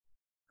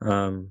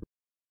 And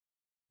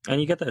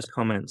you get those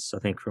comments, I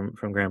think, from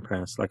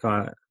grandparents. Like,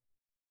 I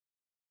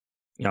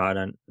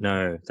don't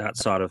know that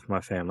side of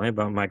my family,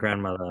 but my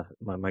grandmother,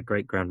 my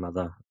great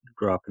grandmother,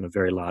 grew up in a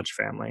very large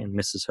family and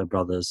misses her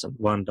brothers. And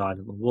one died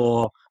in the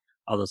war,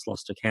 others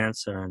lost to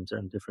cancer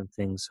and different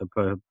things. So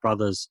her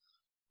brothers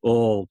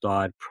all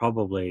died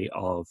probably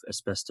of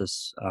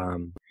asbestos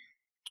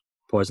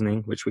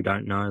poisoning, which we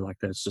don't know. Like,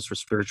 there's just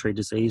respiratory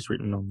disease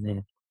written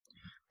on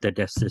their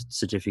death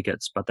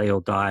certificates, but they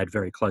all died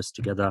very close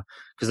together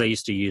because they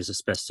used to use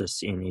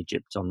asbestos in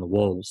Egypt on the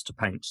walls to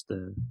paint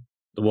the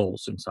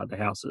walls inside the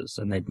houses,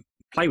 and they'd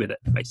play with it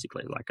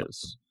basically like it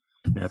was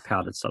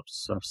powdered stuff,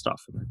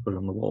 and they put it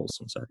on the walls,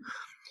 and so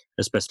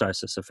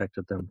asbestosis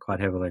affected them quite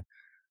heavily.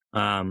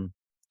 And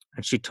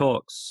she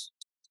talks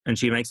and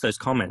she makes those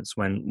comments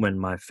when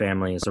my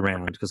family is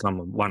around, because I'm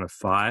one of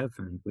 5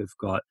 and we've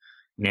got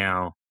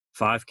now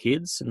 5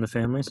 kids in the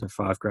family, so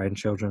 5 great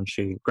grandchildren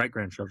she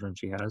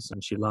has,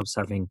 and she loves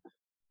having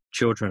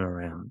children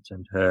around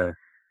and her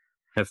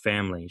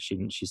family.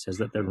 She says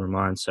that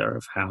reminds her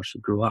of how she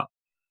grew up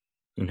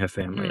in her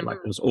family. Like,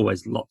 there was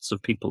always lots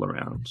of people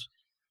around,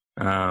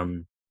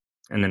 and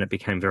then it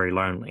became very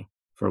lonely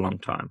for a long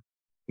time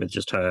with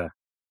just her,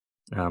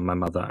 my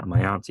mother and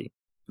my auntie.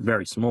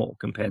 Very small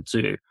compared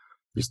to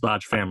this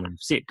large family of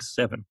 6,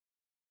 7.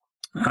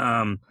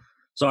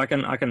 So I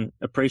can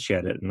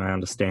appreciate it and I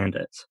understand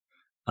it.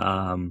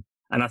 And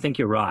I think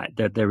you're right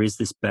that there is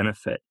this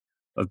benefit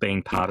of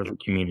being part of the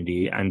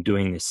community and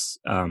doing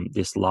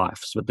this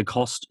life. But the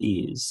cost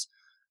is,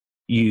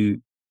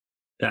 you,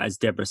 as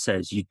Deborah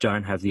says, you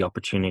don't have the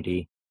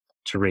opportunity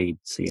to read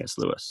C.S.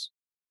 Lewis.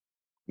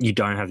 You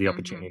don't have the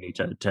opportunity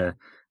to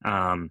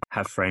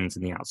have friends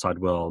in the outside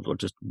world, or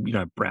just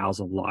browse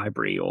a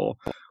library or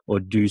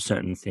do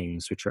certain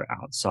things which are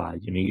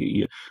outside.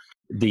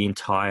 The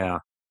entire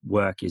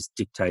work is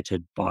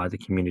dictated by the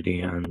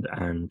community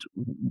and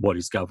what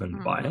is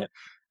governed by it.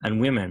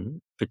 And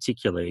women,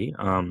 particularly,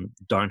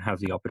 don't have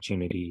the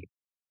opportunity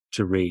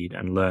to read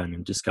and learn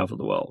and discover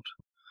the world.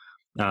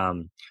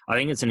 I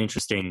think it's an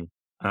interesting,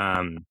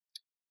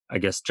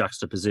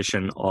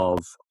 juxtaposition of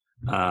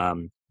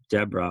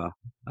Deborah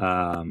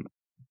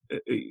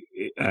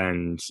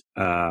and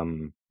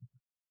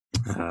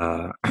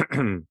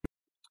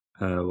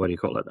what do you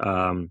call it?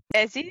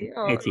 Etty,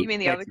 or Etty. You mean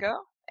the other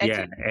girl? Etty.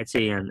 Yeah,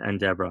 Etty and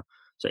Deborah.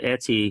 So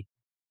Etty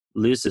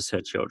loses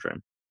her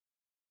children,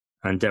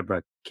 and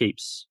Deborah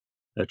keeps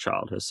her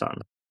child, her son.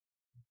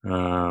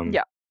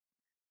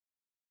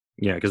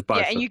 Because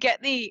both. And you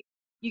get the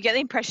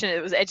impression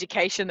it was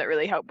education that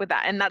really helped with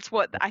that, and that's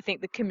what I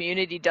think the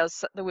community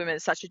does the women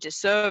such a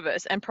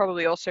disservice, and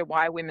probably also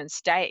why women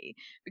stay,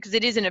 because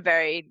it isn't a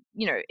very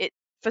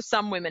for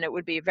some women it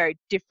would be a very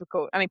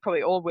difficult, I mean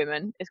probably all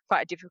women, it's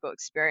quite a difficult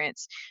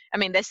experience. I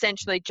mean, they're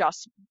essentially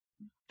just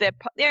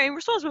they're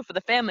responsible for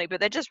the family, but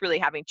they're just really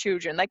having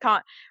children. They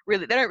don't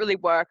really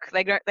work.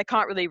 They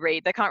can't really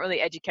read. They can't really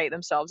educate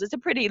themselves. It's a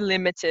pretty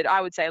limited, I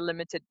would say, a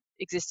limited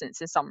existence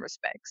in some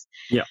respects.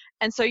 Yeah.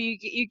 And so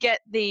you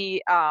get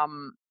the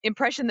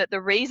impression that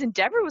the reason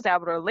Deborah was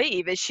able to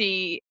leave is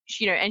she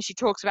and she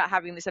talks about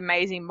having this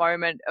amazing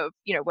moment of,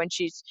 when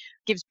she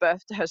gives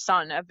birth to her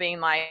son, of being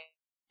like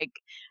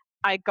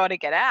I got to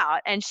get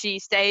out. And she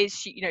stays,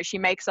 she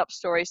makes up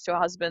stories to her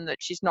husband that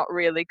she's not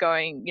really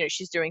going,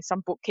 she's doing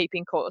some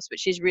bookkeeping course, but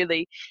she's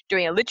really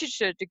doing a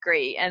literature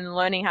degree and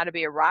learning how to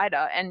be a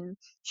writer. And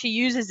she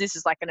uses this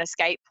as like an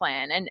escape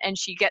plan. And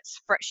she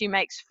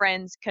makes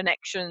friends,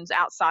 connections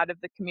outside of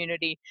the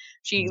community.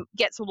 She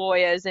gets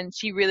lawyers, and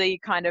she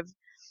really kind of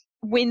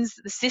wins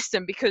the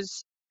system,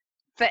 because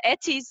for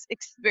Etty's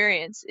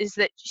experience is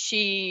that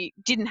she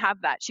didn't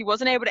have that. She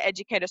wasn't able to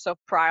educate herself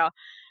prior.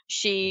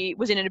 She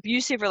was in an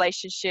abusive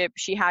relationship.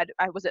 She had,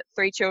 was it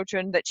 3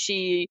 children that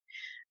she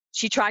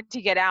tried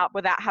to get out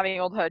without having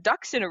all her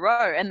ducks in a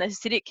row. And the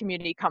Hasidic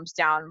community comes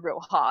down real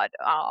hard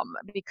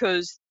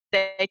because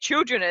their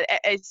children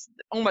is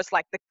almost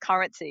like the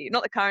currency,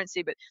 not the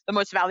currency, but the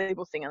most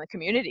valuable thing in the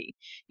community,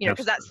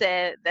 because that's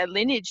their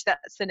lineage,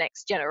 that's the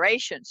next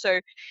generation.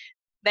 So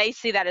they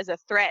see that as a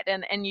threat,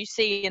 and you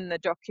see in the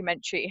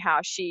documentary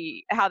how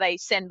they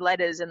send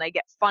letters and they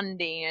get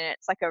funding, and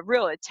it's like a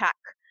real attack.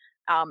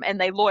 And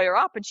they lawyer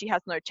up, and she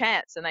has no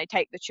chance, and they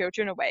take the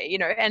children away,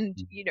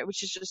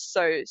 which is just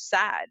so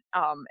sad.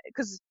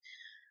 Because,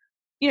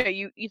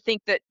 you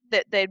think that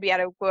they'd be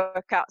able to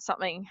work out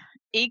something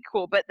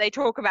equal, but they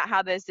talk about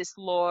how there's this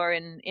law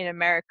in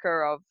America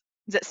of,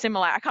 is it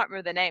similar? I can't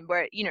remember the name,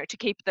 where, to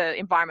keep the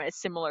environment as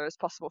similar as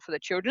possible for the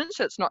children,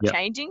 so it's not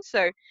changing.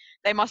 So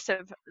they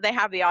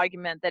have the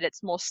argument that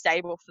it's more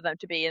stable for them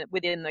to be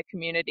within the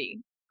community.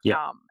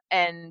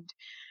 And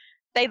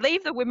they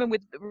leave the women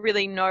with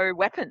really no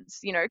weapons,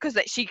 because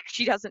she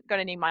hasn't got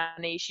any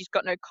money. She's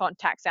got no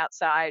contacts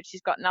outside.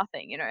 She's got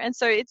nothing, and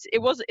so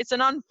it's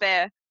an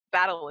unfair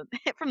battle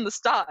from the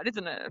start,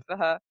 isn't it, for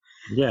her?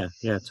 Yeah,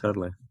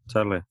 totally.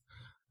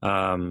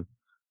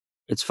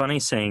 It's funny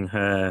seeing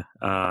her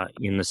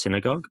in the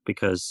synagogue,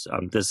 because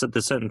there's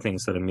certain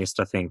things that are missed,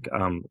 I think,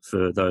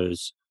 for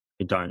those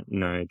who don't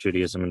know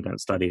Judaism and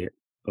don't study it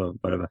or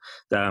whatever.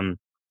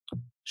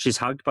 She's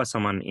hugged by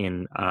someone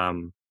in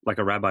like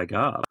a rabbi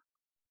garb,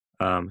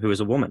 who is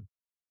a woman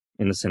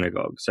in the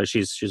synagogue. So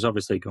she's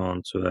obviously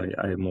gone to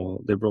a more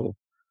liberal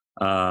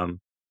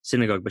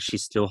synagogue, but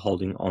she's still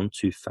holding on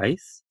to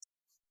faith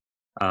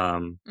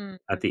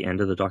at the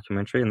end of the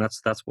documentary. And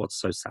that's what's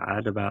so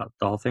sad about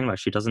the whole thing. Like,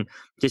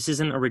 this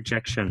isn't a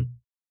rejection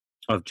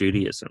of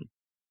Judaism,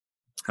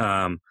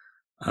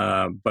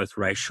 both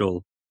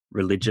racial,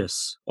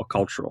 religious, or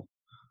cultural.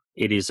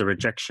 It is a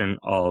rejection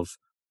of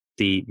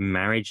the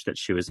marriage that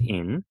she was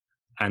in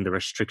and the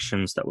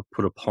restrictions that were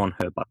put upon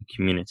her by the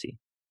community.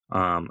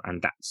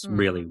 And that's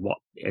really what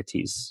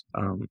Etty's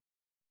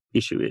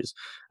issue is.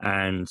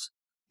 And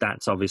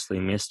that's obviously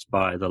missed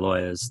by the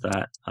lawyers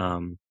that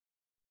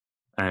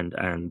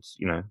and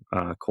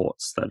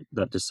courts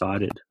that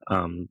decided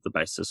the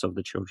basis of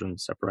the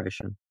children's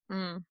separation.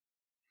 Can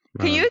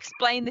you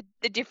explain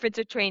the difference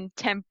between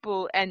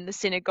temple and the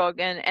synagogue,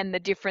 and the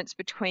difference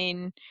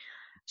between,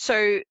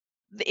 so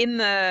in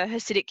the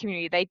Hasidic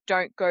community, they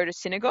don't go to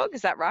synagogue,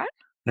 is that right?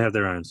 They have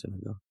their own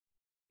synagogue.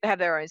 They have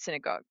their own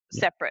synagogue,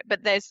 separate.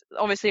 But there's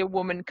obviously a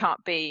woman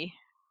can't be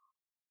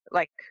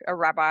like a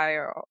rabbi,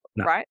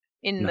 right?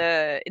 In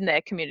their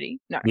community.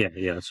 No. Yeah,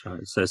 that's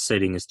right. So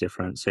seating is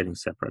different. Seating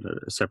separated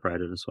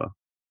as well.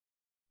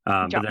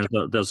 But then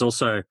there's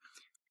also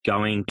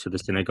going to the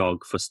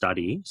synagogue for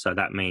study. So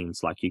that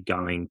means like you're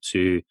going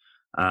to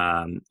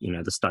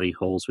the study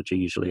halls, which are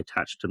usually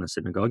attached to the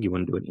synagogue. You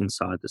wouldn't do it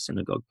inside the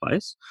synagogue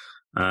place.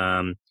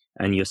 And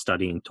you're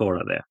studying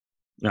Torah there.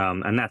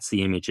 And that's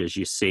the images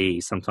you see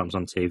sometimes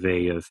on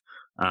TV of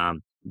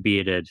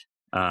bearded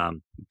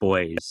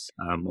boys,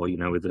 or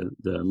with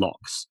the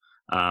locks,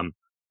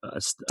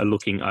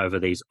 looking over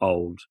these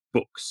old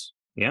books,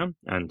 and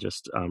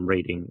just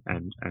reading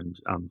and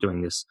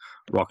doing this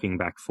rocking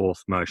back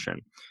forth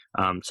motion.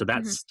 So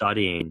that's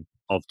studying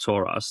of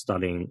Torah,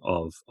 studying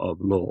of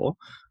law,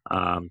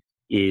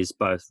 is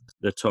both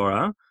the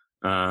Torah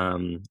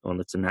on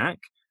the Tanakh,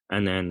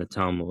 and then the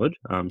Talmud,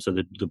 so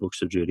the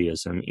books of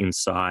Judaism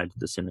inside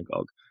the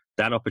synagogue.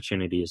 That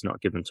opportunity is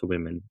not given to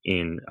women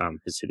in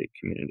Hasidic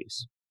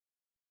communities.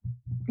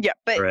 Yeah,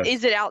 but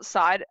is it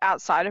outside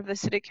of the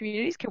Hasidic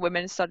communities? Can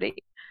women study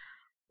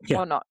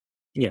or not?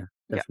 Yeah,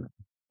 definitely.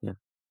 Yeah.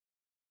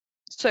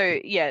 So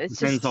it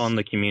depends on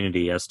the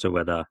community as to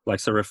whether, like,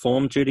 so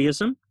Reformed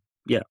Judaism,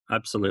 yeah,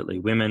 absolutely.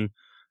 Women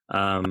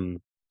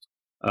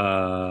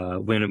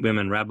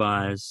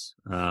rabbis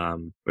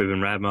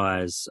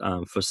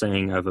for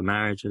seeing over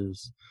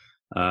marriages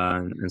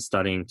and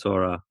studying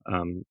Torah,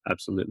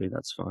 absolutely,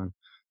 that's fine.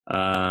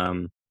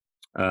 So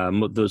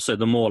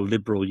the more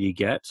liberal you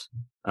get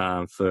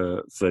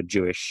for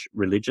Jewish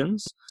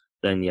religions,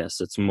 then yes,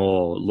 it's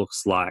more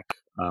looks like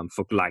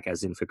for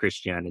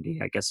Christianity,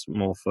 I guess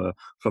more for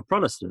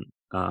Protestant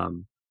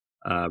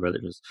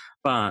religions.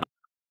 But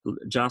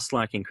just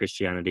like in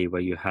Christianity,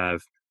 where you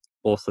have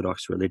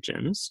orthodox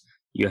religions,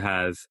 you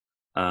have,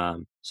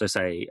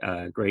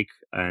 Greek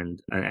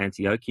and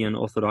Antiochian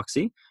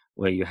Orthodoxy,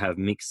 where you have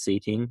mixed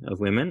seating of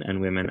women, and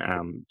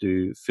women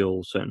do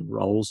fill certain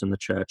roles in the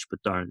church but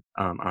aren't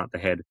the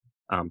head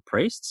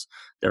priests.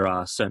 There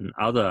are certain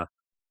other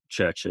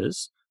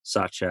churches,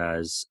 such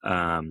as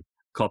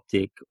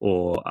Coptic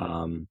or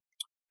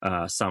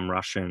some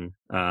Russian,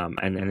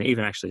 and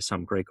even actually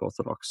some Greek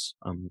Orthodox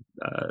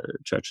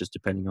churches,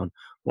 depending on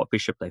what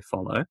bishop they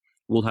follow,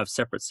 will have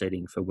separate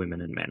seating for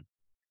women and men,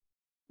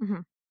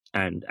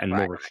 and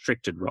more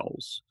restricted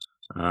roles.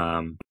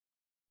 And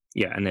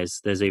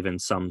there's even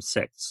some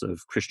sects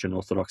of Christian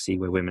Orthodoxy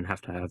where women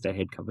have to have their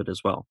head covered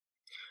as well.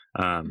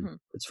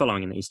 It's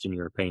following an Eastern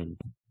European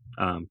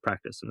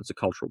practice, and it's a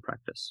cultural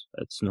practice.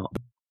 It's not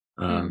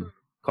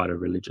quite a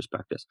religious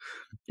practice.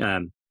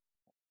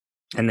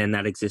 And then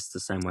that exists the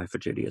same way for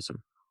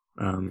Judaism,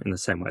 in the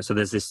same way. So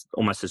there's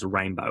almost this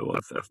rainbow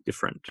of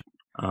different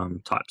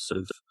types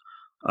of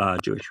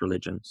Jewish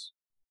religions.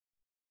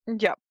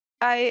 Yeah.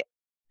 I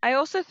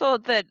also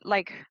thought that,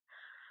 like,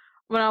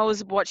 when I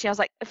was watching, I was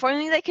like, if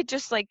only they could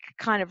just, like,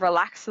 kind of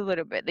relax a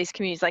little bit, these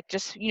communities, like,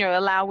 just,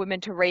 allow women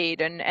to read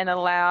and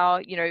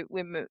allow,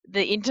 women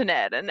the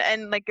internet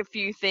and like a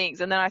few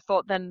things. And then I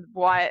thought, then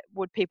why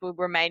would people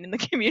remain in the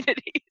communities?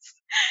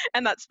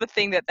 And that's the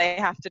thing that they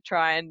have to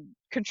try and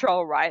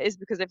control, right? Is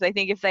because if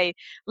they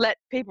let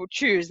people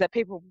choose, that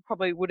people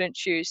probably wouldn't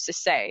choose to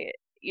stay.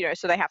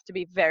 So they have to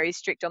be very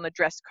strict on the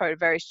dress code,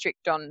 very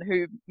strict on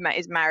who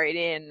is married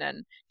in.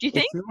 And do you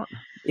think?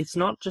 It's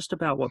not just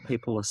about what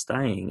people are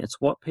staying.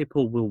 It's what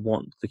people will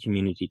want the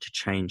community to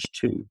change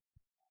to.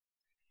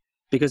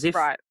 Because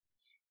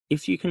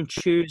if you can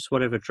choose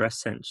whatever dress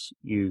sense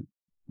you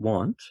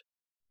want,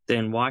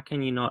 then why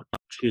can you not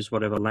choose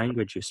whatever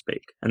language you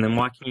speak? And then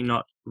why can you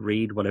not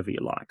read whatever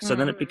you like? So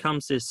then it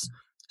becomes this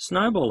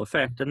snowball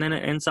effect, and then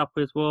it ends up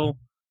with, well,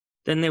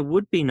 then there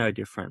would be no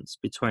difference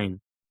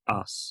between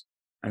us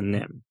and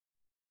them.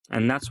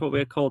 And that's what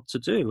we're called to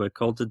do. We're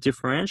called to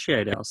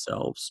differentiate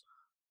ourselves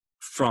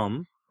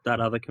from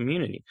that other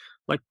community.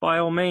 Like, by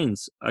all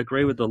means,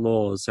 agree with the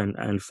laws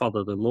and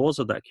follow the laws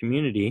of that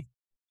community,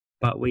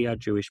 but we are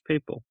Jewish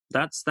people.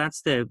 That's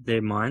their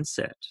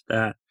mindset,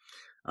 that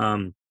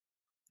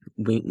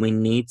we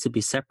need to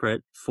be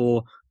separate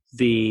for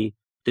the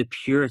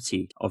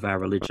purity of our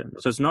religion.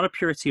 So it's not a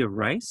purity of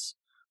race,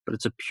 but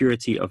it's a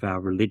purity of our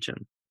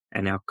religion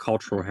and our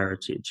cultural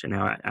heritage and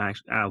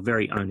our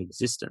very own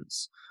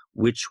existence,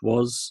 which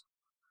was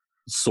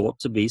sought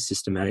to be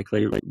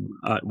systematically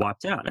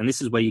wiped out. And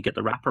this is where you get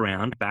the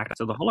wraparound back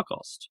to the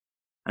Holocaust.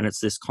 And it's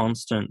this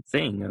constant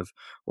thing of,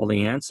 well,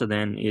 the answer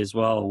then is,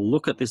 well,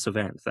 look at this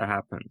event that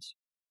happened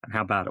and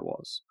how bad it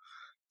was.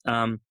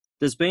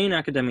 There's been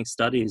academic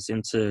studies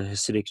into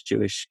Hasidic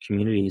Jewish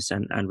communities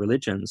and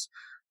religions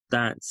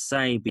that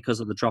say,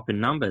 because of the drop in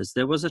numbers,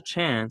 there was a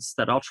chance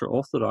that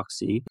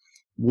ultra-Orthodoxy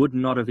would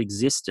not have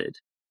existed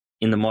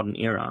in the modern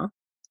era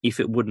if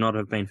it would not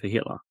have been for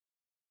Hitler.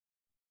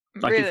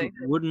 Like, really? if it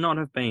would not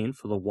have been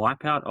for the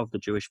wipeout of the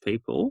Jewish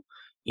people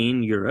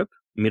in Europe,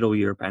 Middle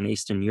Europe and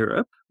Eastern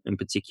Europe in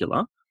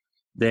particular,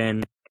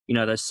 then,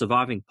 those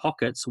surviving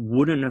pockets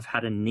wouldn't have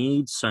had a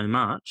need so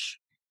much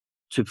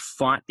to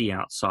fight the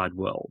outside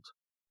world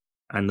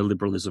and the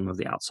liberalism of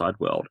the outside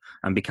world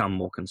and become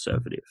more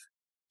conservative.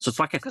 So it's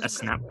like a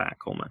snapback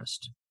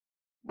almost.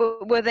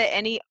 Were there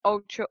any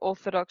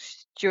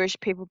ultra-Orthodox Jewish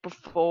people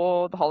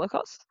before the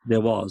Holocaust?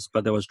 There was,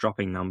 but there was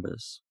dropping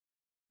numbers.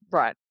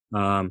 Right.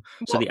 So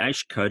the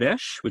Aish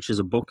Kodesh, which is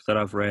a book that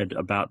I've read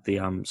about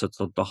so it's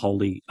the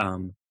holy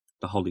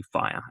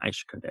fire,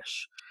 Aish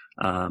Kodesh,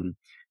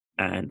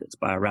 and it's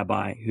by a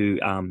rabbi who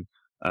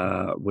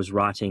was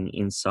writing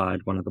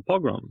inside one of the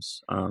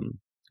pogroms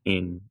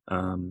in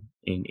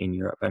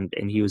Europe,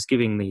 and he was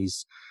giving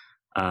these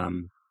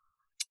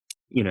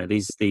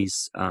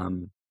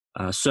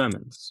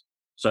sermons.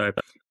 So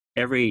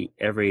every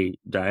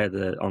day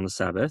on the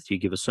Sabbath, you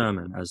give a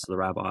sermon as the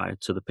rabbi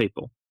to the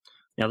people.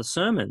 Now the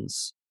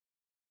sermons,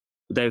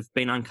 they've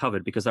been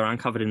uncovered because they're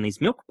uncovered in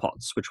these milk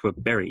pots, which were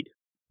buried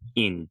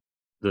in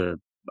the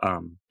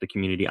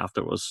community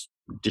after it was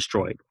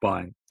destroyed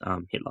by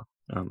Hitler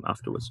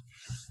afterwards.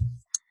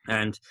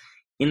 And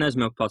in those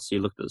milk pots, you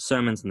look at the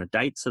sermons and the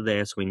dates are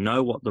there, so we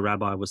know what the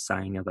rabbi was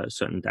saying at those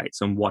certain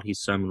dates and what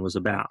his sermon was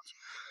about.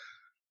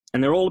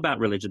 And they're all about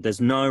religion.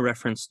 There's no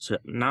reference to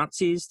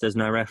Nazis. There's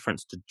no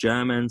reference to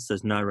Germans.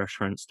 There's no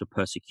reference to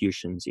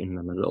persecutions in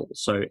them at all.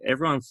 So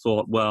everyone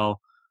thought,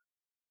 well,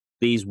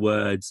 these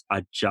words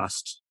are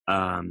just,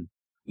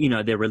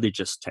 they're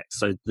religious texts.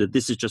 So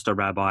this is just a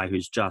rabbi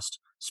who's just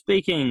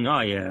speaking,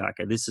 oh yeah,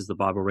 okay, this is the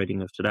Bible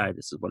reading of today.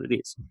 This is what it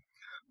is.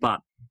 But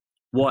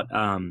what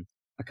a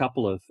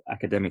couple of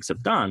academics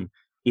have done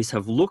is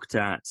have looked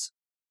at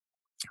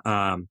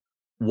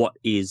what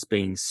is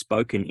being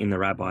spoken in the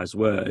rabbi's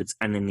words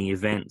and then the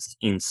events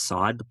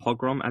inside the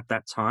pogrom at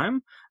that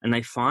time. And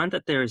they find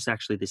that there is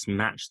actually this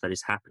match that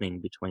is happening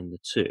between the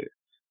two.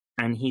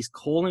 And he's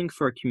calling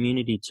for a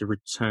community to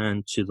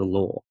return to the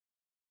law.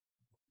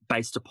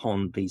 based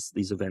upon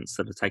these events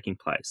that are taking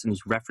place, and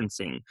he's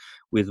referencing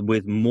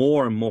with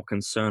more and more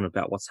concern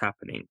about what's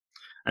happening.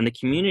 And the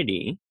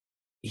community,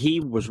 he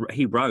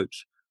wrote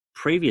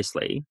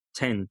previously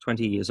 10,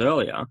 20 years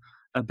earlier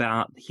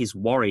about his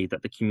worry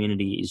that the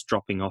community is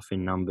dropping off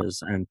in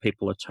numbers and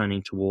people are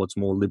turning towards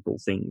more liberal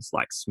things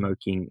like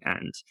smoking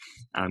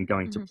and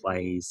going to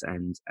plays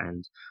and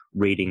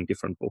reading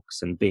different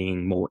books and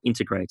being more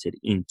integrated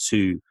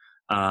into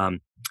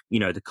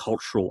the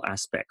cultural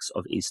aspects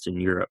of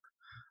Eastern Europe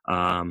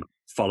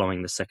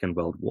following the Second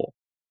World War.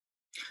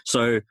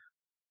 So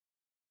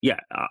yeah,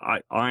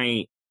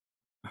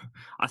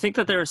 I think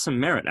that there is some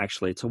merit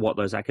actually to what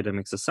those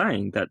academics are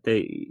saying, that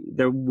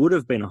there would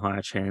have been a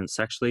higher chance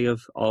actually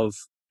of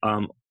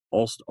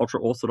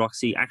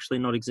ultra-Orthodoxy actually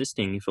not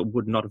existing if it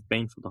would not have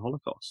been for the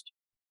Holocaust.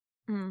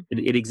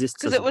 It exists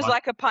because it was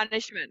like a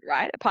punishment,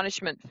 right? A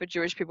punishment for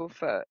Jewish people.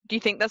 Do you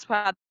think that's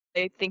how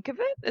they think of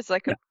it? It's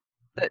like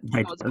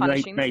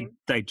punishing them?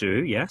 They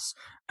do, yes.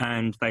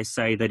 And they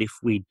say that if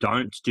we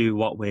don't do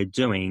what we're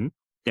doing,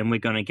 then we're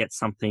going to get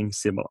something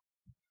similar.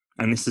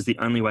 And this is the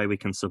only way we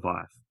can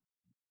survive.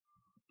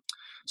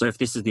 So if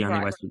this is the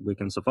only way we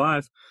can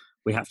survive,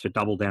 we have to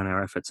double down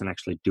our efforts and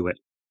actually do it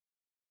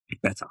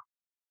better.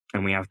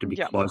 And we have to be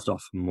closed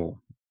off more.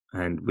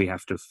 And we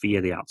have to fear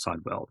the outside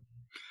world.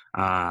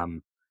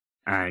 And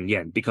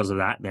yeah, because of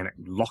that, then it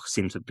locks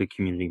into the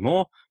community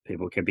more.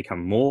 People can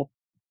become more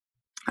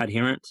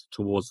adherent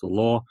towards the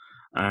law.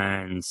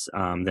 And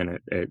then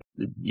it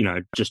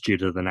just due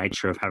to the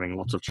nature of having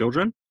lots of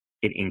children,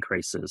 it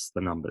increases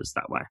the numbers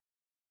that way.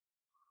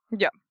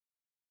 Yeah.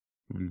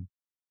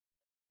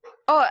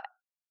 Oh,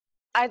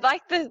 I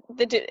like the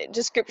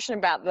description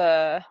about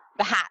the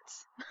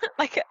hats.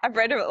 Like I've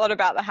read a lot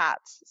about the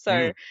hats.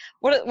 So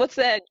what's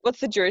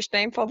the Jewish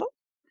name for them?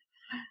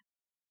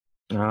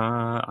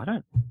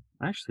 I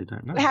actually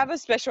don't know. They have a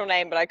special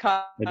name, but I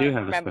can't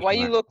remember. While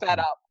you look that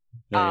up,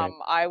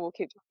 I will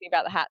keep talking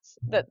about the hats.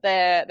 That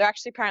they're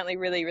actually apparently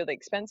really, really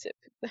expensive.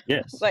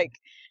 Yes. like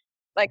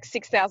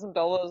 $6,000,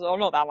 or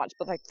not that much,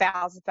 but like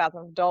thousands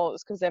of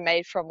dollars, because they're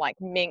made from like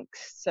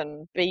minks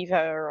and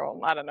beaver, or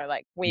I don't know,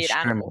 like weird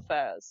animal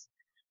furs.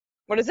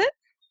 What is it?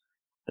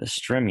 The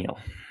stremiel.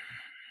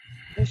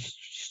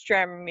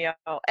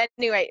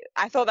 Anyway,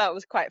 I thought that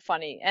was quite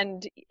funny.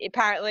 And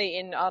apparently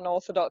in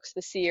Unorthodox,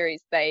 the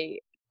series,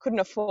 they couldn't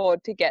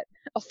afford to get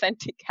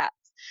authentic hats.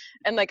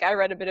 And like I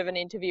read a bit of an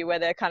interview where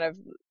they're kind of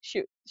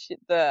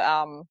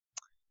the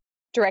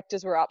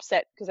directors were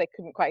upset because they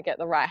couldn't quite get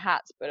the right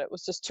hats, but it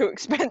was just too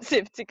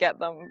expensive to get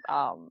them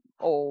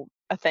all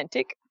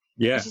authentic.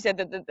 Yeah. And she said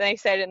that they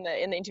said in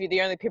the interview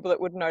the only people that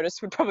would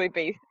notice would probably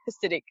be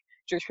Hasidic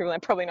Jewish people.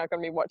 And probably not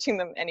going to be watching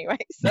them anyway.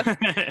 So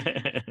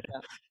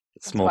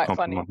small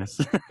compromise.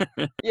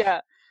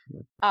 Yeah.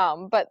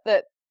 But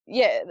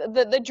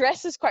the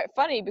dress is quite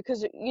funny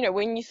because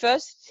when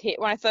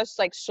I first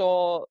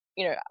saw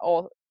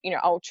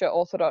ultra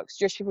Orthodox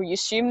Jewish people, you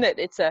assume that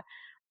it's a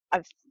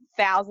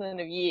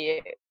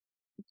 1,000-year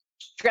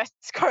dress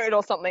code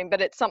or something,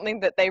 but it's something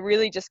that they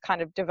really just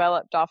kind of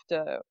developed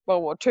after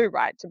World War II,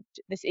 right? To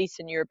this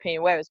Eastern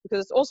European wearers,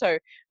 because it's also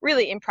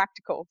really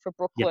impractical for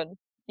Brooklyn,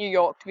 New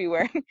York to be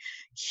wearing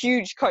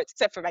huge coats,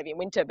 except for maybe in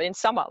winter, but in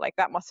summer, like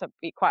that must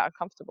be quite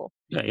uncomfortable.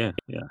 Yeah.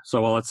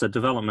 So while it's a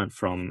development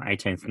from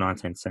 18th,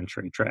 19th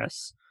century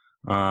dress,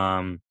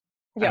 and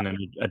an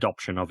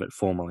adoption of it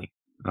formally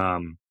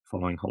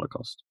following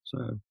Holocaust.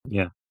 So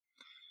yeah,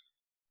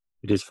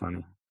 it is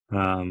funny.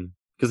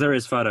 Because there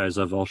is photos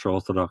of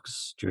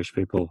ultra-Orthodox Jewish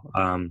people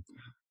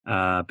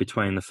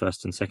between the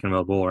First and Second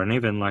World War, and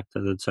even like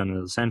the turn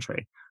of the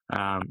century,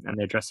 and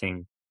they're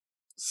dressing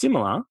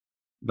similar,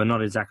 but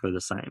not exactly the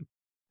same.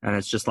 And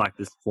it's just like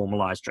this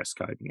formalized dress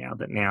code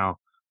now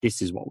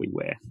this is what we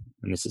wear,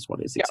 and this is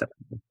what is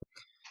acceptable.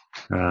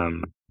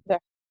 But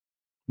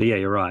yeah,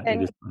 you're right.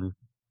 It is funny.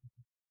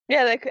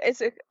 Yeah, like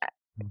it's a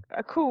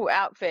cool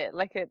outfit.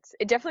 Like it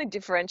definitely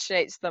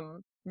differentiates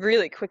them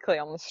really quickly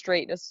on the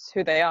street as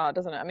who they are,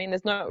 doesn't it? I mean,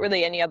 there's not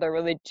really any other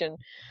religion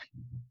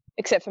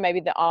except for maybe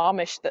the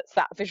Amish that's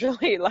that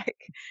visually like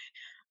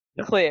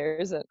clear,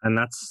 is it? And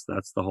that's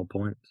the whole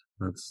point.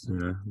 That's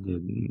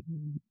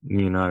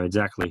you know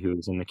exactly who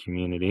is in the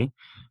community,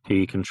 who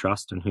you can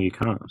trust and who you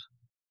can't.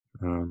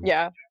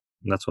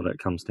 That's what it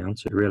comes down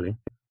to, really.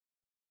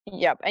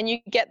 Yep, and you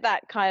get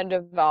that kind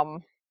of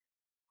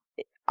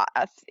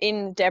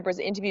in Deborah's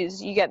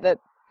interviews, you get that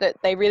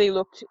they really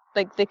looked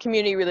like the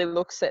community really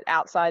looks at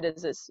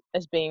outsiders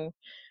as being,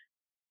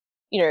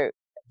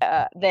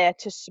 there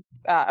to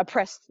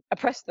oppress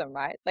them,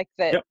 right? Like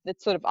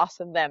that's sort of us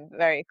and them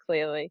very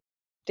clearly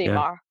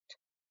demarked.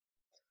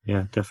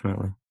 Yeah,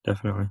 definitely.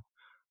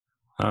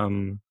 I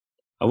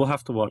will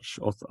have to watch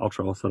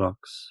Ultra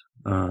Orthodox.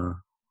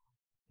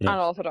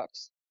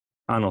 Unorthodox.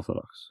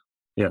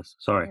 Yes,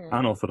 sorry,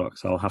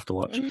 Unorthodox. I'll have to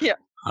watch. Yeah.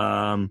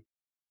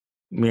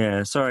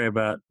 Yeah. Sorry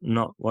about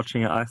not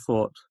watching it. I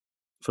thought,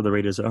 for the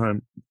readers at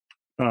home,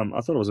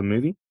 I thought it was a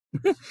movie,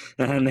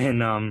 and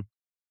then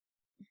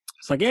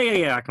It's like,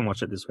 yeah, I can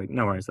watch it this week.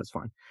 No worries, that's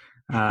fine.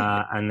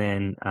 And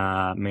then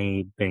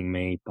me being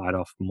me, bite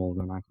off more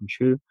than I can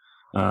chew.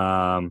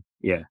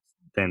 Yeah,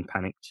 then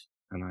panicked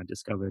and I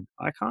discovered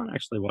I can't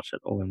actually watch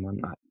it all in one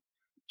night.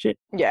 Shit.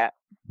 Yeah.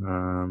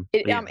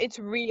 But yeah. It's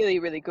really,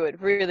 really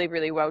good, really,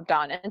 really well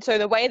done. And so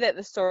the way that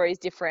the stories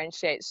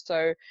differentiate,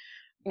 so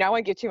I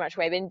won't give too much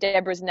away, but in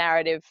Deborah's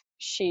narrative,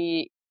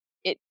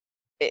 it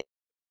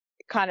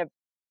kind of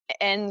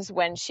ends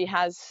when she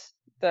has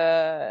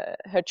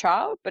her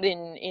child, but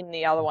in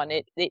the other one,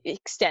 it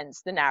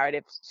extends the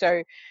narrative.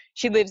 So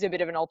she lives a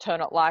bit of an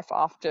alternate life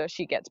after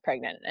she gets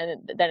pregnant,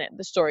 and then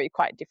the story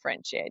quite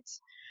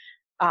differentiates.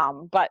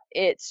 But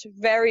it's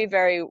very,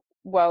 very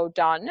well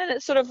done, and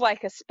it's sort of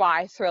like a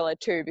spy thriller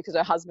too, because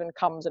her husband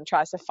comes and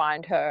tries to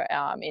find her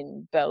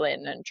in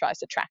Berlin and tries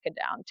to track her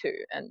down too,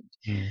 and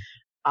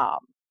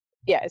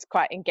yeah, it's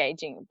quite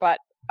engaging. But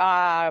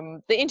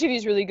the interview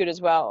is really good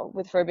as well,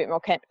 for a bit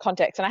more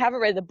context. And I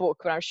haven't read the book,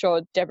 but I'm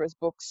sure Deborah's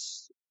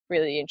book's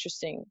really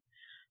interesting.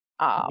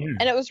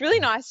 And it was really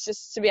nice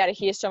just to be able to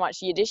hear so much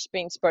Yiddish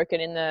being spoken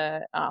in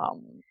the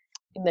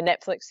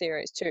Netflix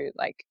series too.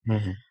 Like,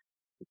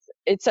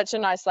 it's such a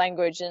nice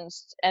language,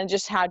 and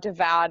just how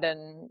devout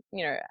and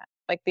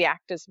like the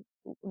actors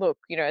look,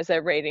 as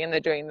they're reading and they're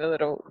doing the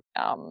little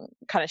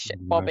kind of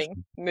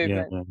bobbing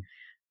movement.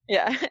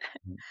 Yeah.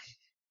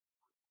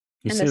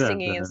 You and see the that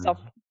singing and stuff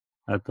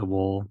at the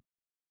wall.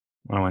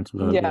 When I went to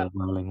the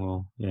Wailing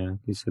Wall, you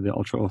see the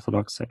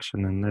ultra-Orthodox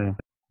section in there.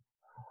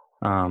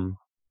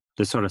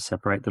 They sort of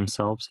separate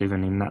themselves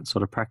even in that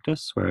sort of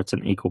practice, where it's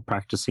an equal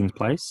practicing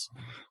place.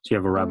 So you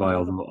have a rabbi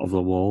of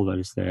the wall that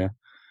is there,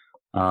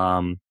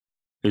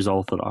 who's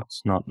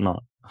Orthodox, not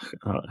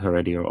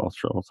Haredi or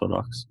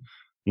ultra-Orthodox.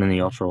 And then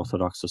the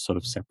ultra-Orthodox are sort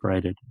of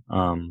separated.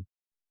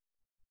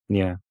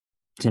 Yeah,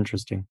 it's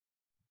interesting.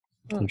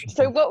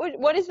 So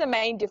what is the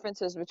main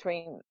differences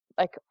between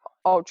like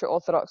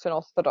ultra-Orthodox and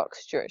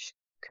Orthodox Jewish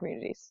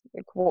communities?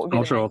 Like, what would be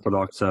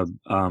ultra-Orthodox are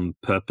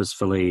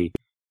purposefully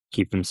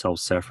keep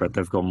themselves separate.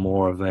 They've got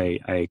more of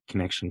a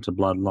connection to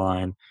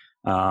bloodline.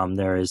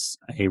 There is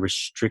a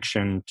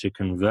restriction to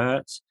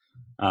convert,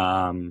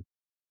 and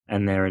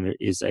there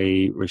is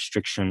a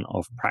restriction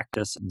of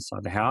practice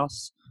inside the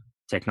house.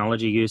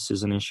 Technology use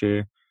is an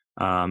issue.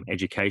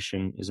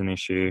 Education is an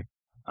issue.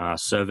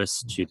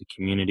 Service to the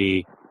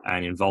community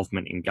and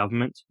involvement in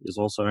government is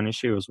also an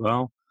issue as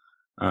well.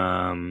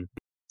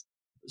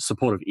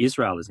 Support of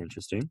Israel is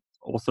interesting.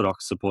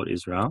 Orthodox support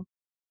Israel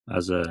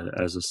as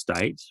a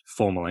state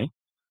formally.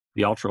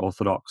 The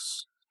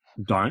ultra-Orthodox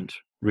don't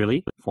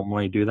really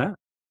formally do that,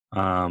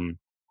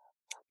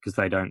 because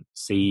they don't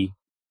see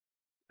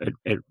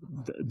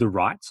the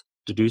right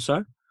to do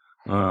so.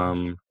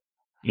 The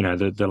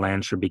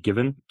land should be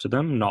given to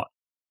them, not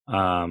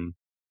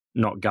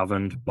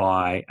governed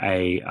by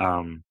a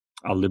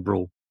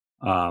liberal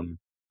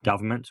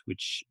government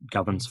which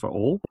governs for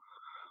all.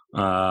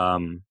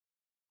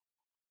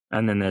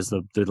 And then there's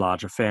the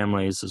larger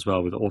families as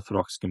well with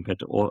Orthodox compared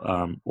to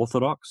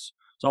Orthodox.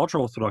 So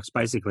ultra-Orthodox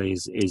basically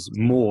is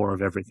more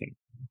of everything,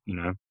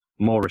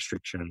 more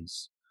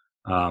restrictions,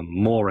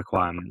 more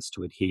requirements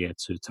to adhere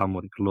to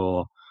Talmudic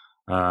law,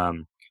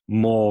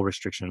 more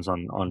restrictions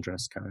on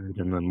dress code,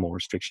 and then more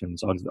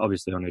restrictions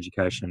obviously on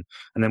education,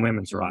 and then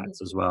women's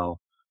rights as well,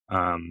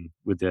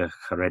 with the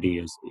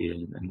Haredi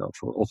and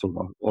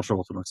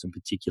ultra-Orthodox in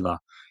particular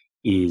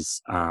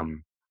is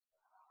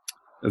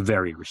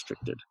very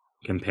restricted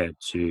compared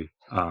to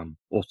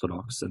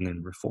Orthodox, and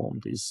then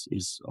Reformed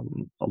is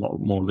a lot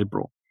more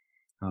liberal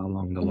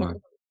along the line.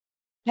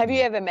 Have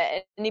you ever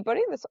met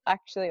anybody that's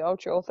actually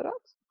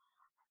ultra-Orthodox?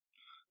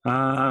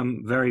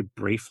 Very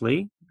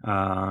briefly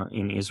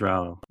in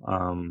Israel,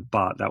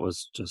 but that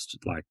was just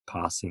like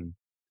passing.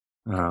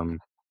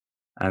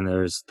 And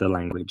there's the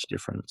language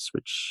difference,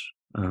 which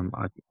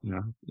I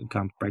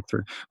can't break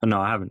through. But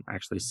no, I haven't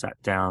actually sat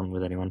down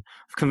with anyone.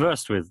 I've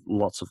conversed with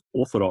lots of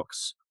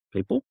Orthodox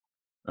people,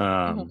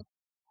 and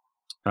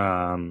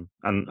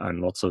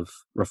lots of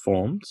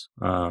Reformed,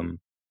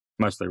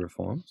 mostly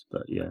Reformed,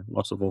 but yeah,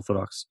 lots of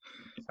Orthodox.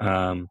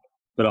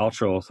 But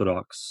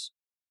ultra-Orthodox,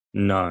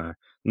 no.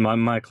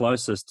 My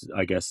closest,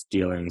 I guess,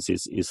 dealings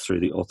is through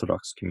the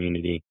Orthodox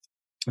community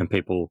and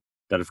people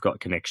that have got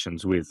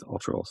connections with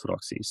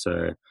ultra-Orthodoxy.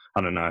 So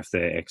I don't know if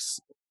they're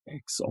ex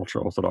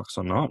ultra-Orthodox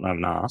or not. I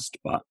haven't asked,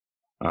 but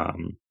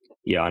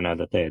yeah, I know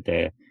that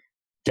they're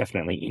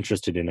definitely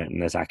interested in it,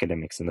 and there's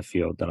academics in the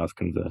field that I've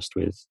conversed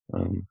with.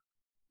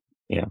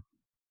 Yeah.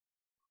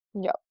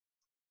 Yep.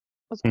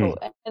 That's cool.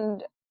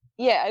 And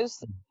yeah,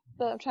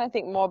 I'm trying to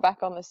think more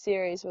back on the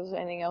series. Was there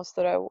anything else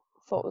that I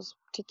thought was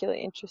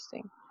particularly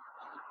interesting?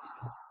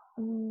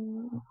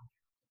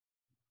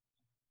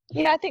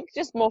 Yeah, I think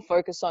just more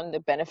focus on the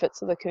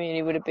benefits of the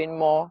community would have been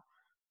more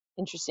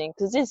interesting,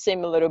 because it did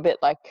seem a little bit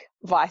like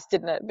Vice,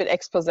 didn't it? A bit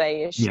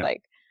expose-ish,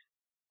 like,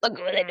 look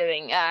what they're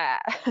doing. Yeah.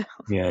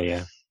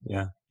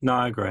 No,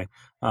 I agree.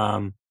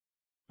 I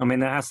mean,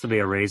 there has to be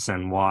a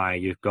reason why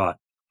you've got.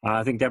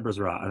 I think Deborah's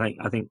right.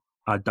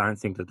 I don't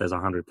think that there's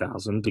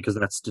 100,000, because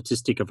that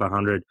statistic of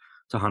 100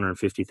 to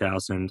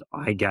 150,000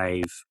 I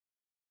gave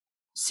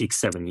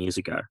 6-7 years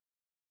ago.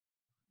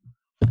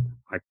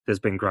 Like there's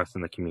been growth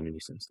in the community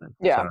since then.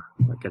 Yeah. So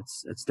like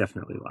it's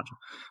definitely larger.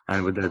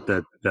 And with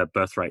the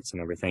birth rates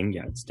and everything,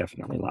 yeah, it's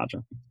definitely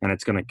larger. And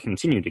it's going to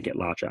continue to get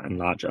larger and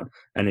larger.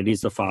 And it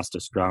is the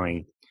fastest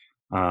growing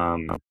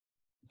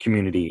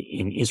community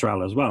in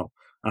Israel as well.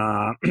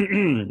 They're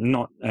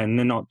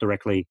not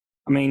directly,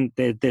 I mean,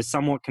 they're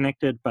somewhat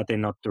connected, but they're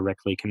not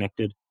directly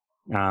connected.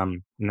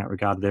 In that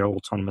regard, they're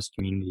autonomous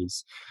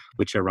communities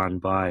which are run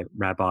by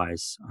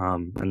rabbis,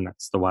 and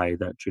that's the way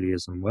that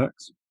Judaism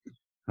works.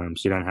 So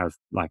you don't have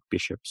like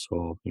bishops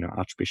or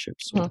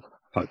archbishops or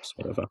popes,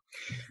 whatever.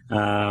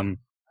 What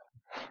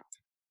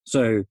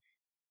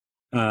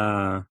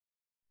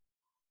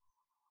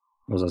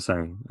was I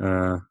saying?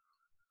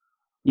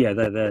 Yeah,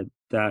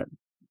 that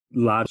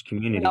large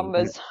community.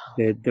 Numbers.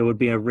 There would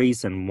be a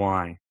reason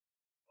why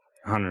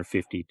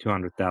 150,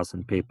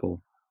 200,000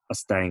 people are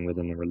staying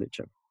within the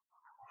religion.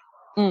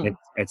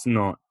 It's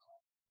not,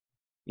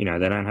 they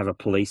don't have a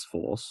police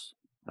force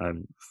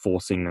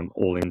forcing them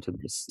all into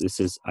this. This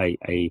is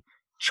a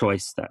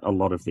choice that a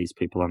lot of these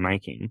people are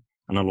making,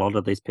 and a lot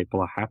of these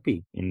people are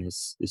happy in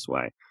this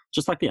way.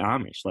 Just like the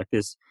Amish, like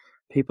there's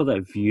people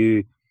that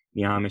view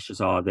the Amish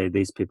as,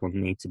 these people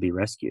need to be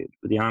rescued,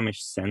 but the Amish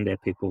send their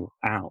people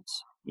out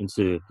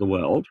into the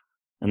world,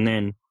 and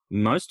then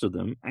most of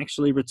them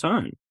actually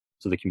return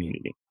to the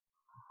community.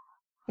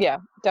 Yeah,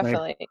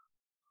 definitely.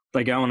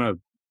 They go on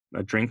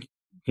a drink,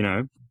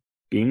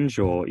 binge,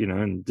 or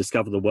and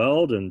discover the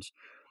world, and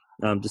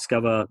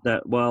discover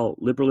that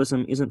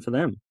liberalism isn't for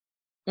them.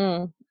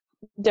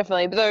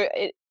 Definitely, but though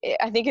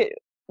I think it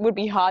would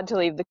be hard to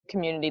leave the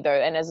community though,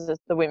 and as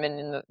the women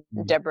in the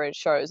Deborah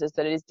shows, is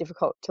that it is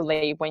difficult to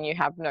leave when you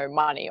have no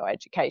money or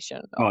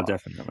education.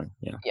 Definitely,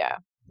 yeah.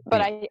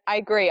 But I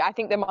agree. I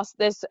think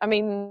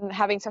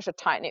having such a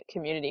tight knit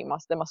community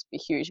there must be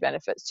huge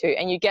benefits too,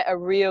 and you get a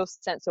real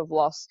sense of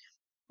loss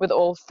with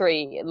all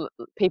three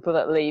people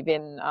that leave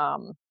in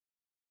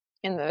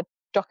the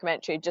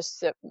documentary,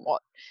 just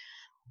what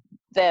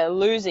they're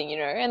losing,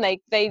 and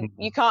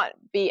you can't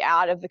be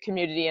out of the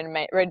community and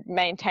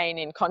maintain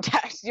in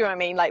contact. You know what I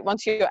mean? Like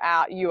once you're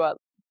out, you are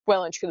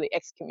well and truly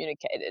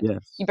excommunicated.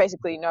 Yes. You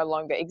basically no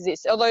longer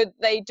exist. Although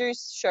they do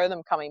show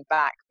them coming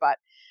back, but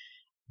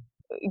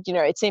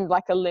it seemed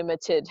like a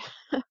limited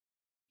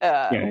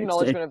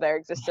acknowledgement of their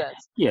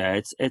existence. Yeah,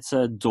 it's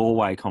a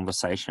doorway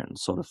conversation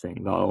sort of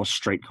thing, or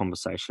street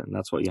conversation.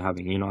 That's what you're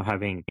having. You're not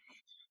having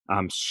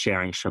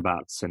sharing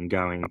Shabbats and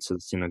going to the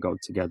synagogue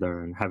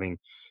together and having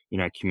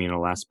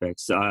communal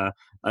aspects.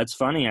 It's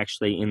funny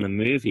actually, in the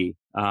movie,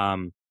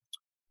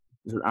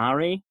 is it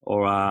Ari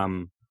or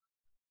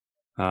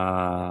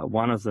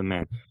one of the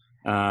men,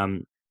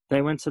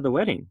 they went to the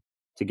wedding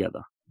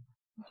together,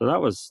 so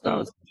that was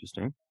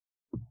interesting.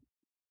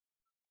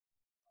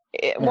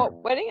 What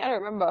wedding? I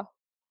don't remember.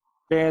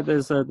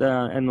 There's in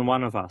the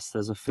One of Us,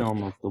 there's a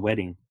film of the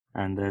wedding,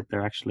 and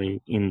they're actually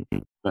in,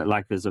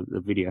 like, there's a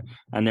video,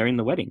 and they're in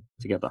the wedding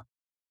together.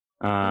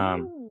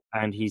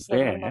 And he's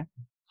there,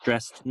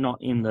 dressed not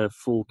in the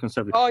full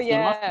conservative. Oh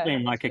yeah, it must have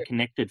been like a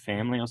connected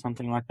family or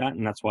something like that,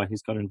 and that's why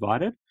he's got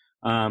invited.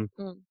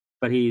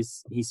 But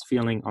he's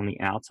feeling on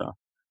the outer,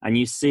 and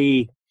you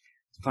see,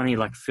 it's funny,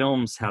 like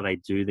films, how they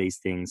do these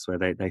things where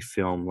they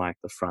film like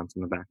the front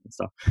and the back and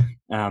stuff.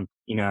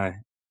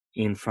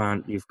 In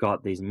front, you've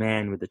got these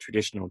men with the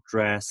traditional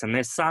dress, and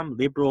there's some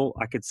liberal.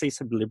 I could see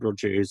some liberal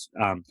Jews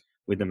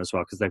with them as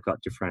well, because they've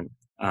got different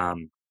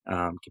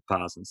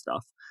kippas and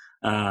stuff,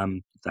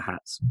 the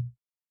hats.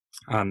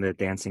 They're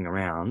dancing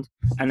around,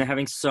 and they're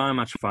having so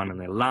much fun, and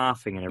they're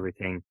laughing and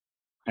everything.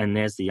 And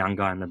there's the young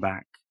guy in the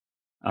back,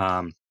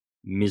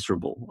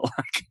 miserable.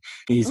 Like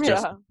he's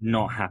just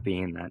not happy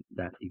in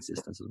that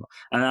existence as well.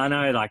 And I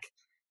know, like,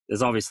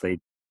 there's obviously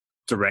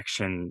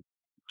direction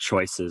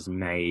choices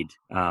made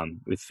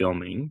with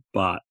filming,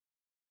 but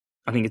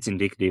I think it's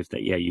indicative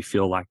that you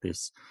feel like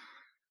this,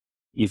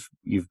 you've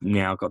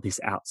now got this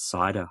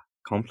outsider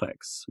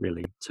complex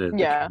really to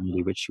the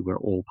community which you were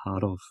all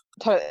part of.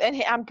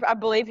 And I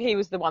believe he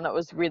was the one that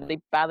was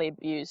really badly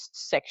abused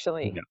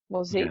sexually.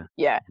 Was he?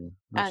 Right.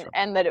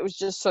 And that it was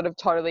just sort of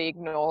totally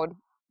ignored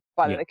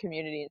by the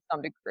community in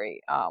some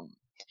degree.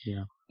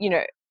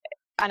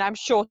 And I'm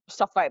sure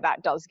stuff like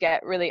that does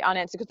get really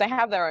unanswered, because they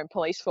have their own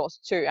police force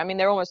too. I mean,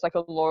 they're almost like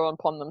a law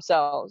upon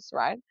themselves,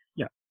 right?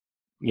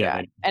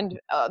 Yeah. And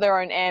their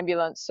own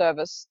ambulance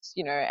service,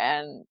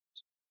 and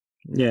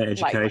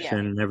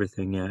education,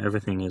 everything. Yeah,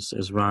 everything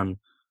is run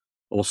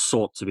or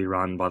sought to be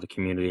run by the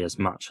community as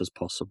much as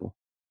possible.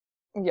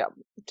 Yeah,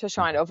 to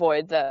try and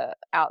avoid the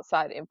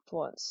outside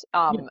influence.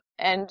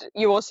 And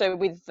you also,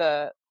 with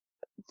the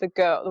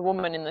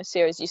woman in the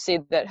series, you see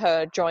that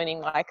her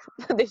joining like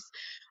this,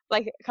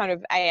 like kind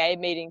of AA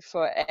meeting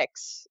for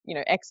ex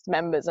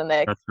members, and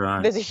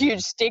there's a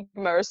huge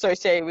stigma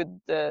associated with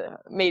the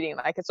meeting.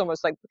 Like it's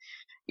almost like,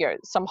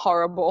 some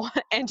horrible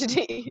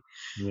entity,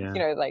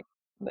 like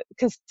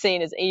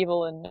seen as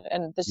evil,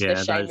 and the shame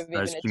of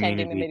even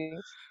attending the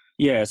meetings.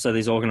 Yeah, so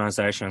these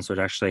organisations would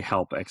actually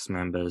help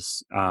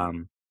ex-members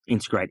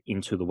integrate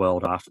into the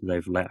world after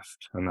they've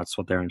left, and that's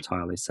what they're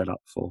entirely set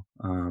up for.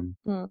 And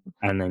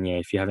then,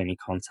 if you have any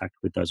contact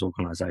with those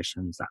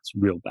organisations, that's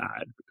real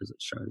bad because it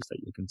shows that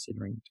you're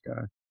considering to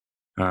go.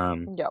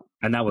 Yep.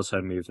 And that was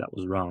her move that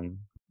was wrong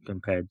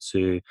compared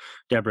to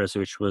Deborah's,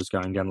 which was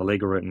going down the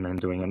legal route and then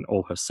doing it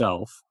all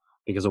herself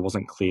because it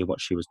wasn't clear what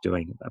she was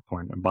doing at that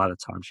point. And by the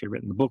time she'd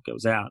written the book, it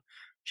was out,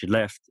 she'd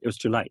left, it was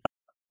too late.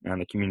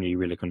 And the community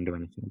really couldn't do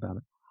anything about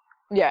it.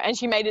 Yeah, and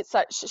she made it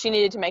she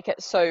needed to make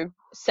it so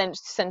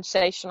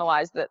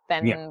sensationalized that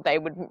then they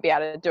wouldn't be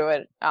able to do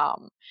it.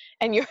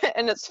 And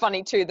it's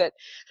funny too that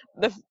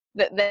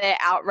their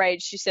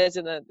outrage, she says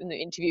in the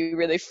interview,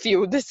 really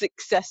fueled the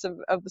success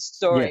of the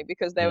story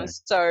because they were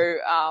so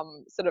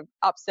sort of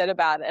upset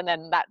about it, and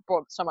then that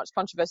brought so much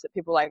controversy that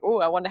people were like, oh,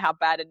 I wonder how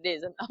bad it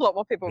is, and a lot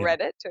more people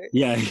read it too.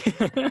 Yeah,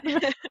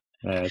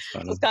 it's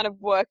funny. So it's kind of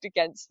worked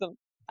against them.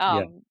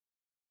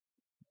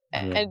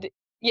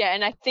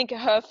 And I think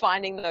her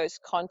finding those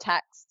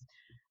contacts,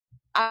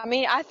 I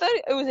mean, I thought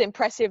it was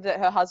impressive that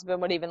her husband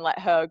would even let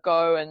her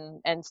go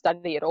and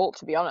study at all,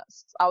 to be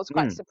honest. I was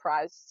quite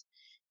surprised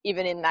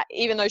even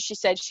though she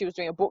said she was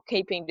doing a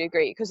bookkeeping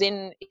degree, because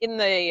in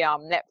the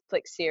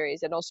Netflix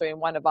series and also in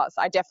One of Us,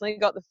 I definitely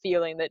got the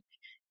feeling that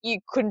you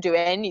couldn't do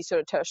any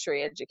sort of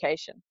tertiary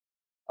education.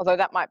 Although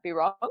that might be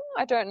wrong.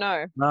 I don't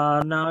know.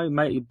 No,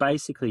 mate,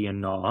 basically you're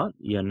not.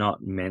 You're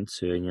not meant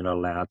to and you're not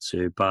allowed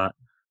to, but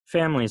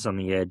families on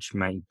the edge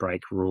may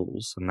break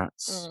rules, and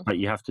but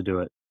you have to do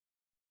it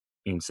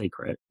in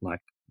secret. Like,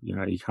 you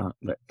can't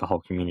let the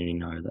whole community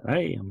know that,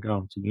 hey, I'm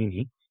going to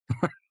uni.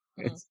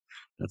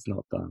 That's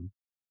not done.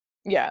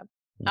 Yeah.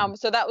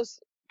 So that was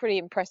pretty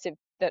impressive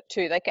that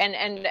too. Like,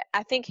 and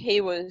I think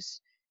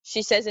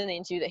she says in the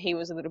interview that he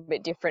was a little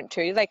bit different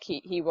too. Like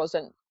he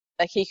wasn't,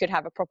 like he could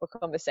have a proper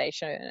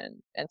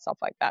conversation and stuff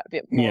like that, a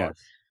bit more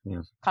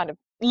kind of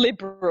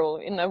liberal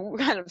in the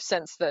kind of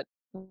sense that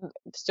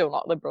still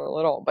not liberal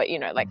at all, but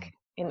like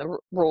in the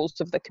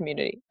rules of the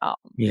community. But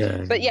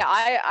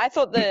I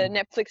thought the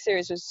Netflix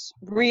series was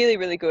really,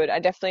 really good. I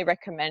definitely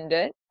recommend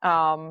it.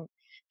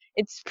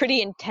 It's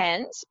pretty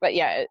intense, but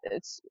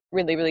it's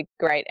really, really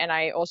great. And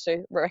I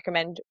also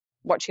recommend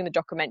watching the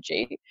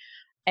documentary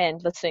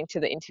and listening to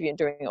the interview and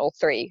doing all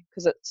three,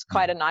 because it's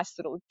quite a nice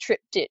little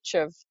triptych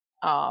of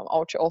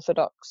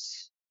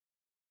ultra-Orthodox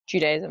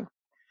Judaism.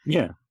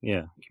 Yeah,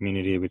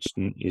 community which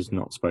is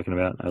not spoken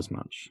about as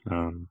much.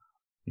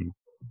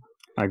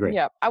 I agree.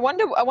 Yeah, I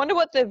wonder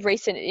what the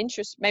recent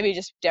interest, maybe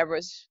just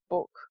Deborah's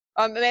book.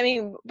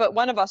 But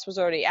One of Us was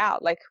already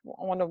out. Like,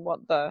 I wonder what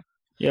the.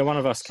 Yeah, One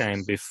of Us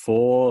came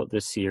before the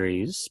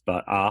series,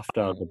 but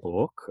after the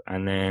book,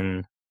 and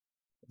then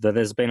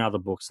there's been other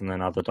books and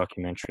then other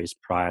documentaries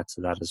prior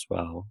to that as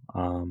well,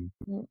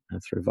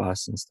 through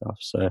Vice and stuff.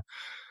 So,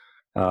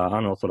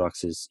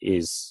 Unorthodox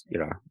is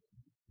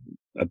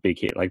a big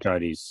hit. Like,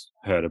 Jodie's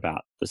heard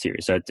about the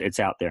series, so it's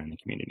out there in the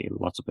community.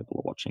 Lots of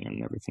people are watching it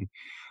and everything.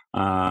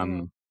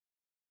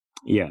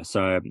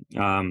 So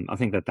I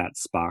think that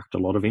sparked a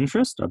lot of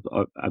interest.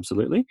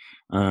 Absolutely.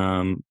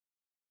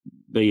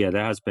 But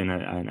there has been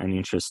an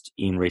interest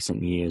in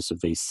recent years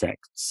of these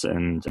sects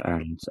and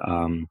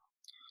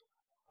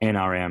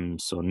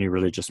NRMs, or new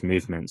religious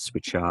movements,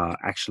 which are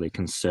actually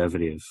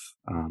conservative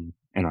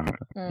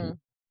NRM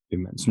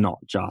movements, not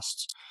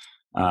just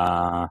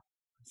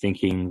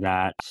thinking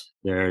that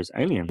there's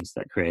aliens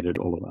that created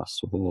all of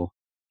us, or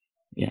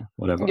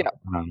whatever.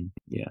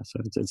 So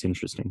it's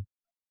interesting.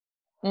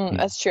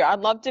 That's true. I'd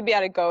love to be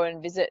able to go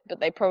and visit, but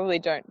they probably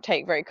don't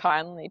take very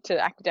kindly to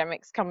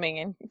academics coming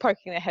and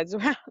poking their heads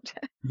around.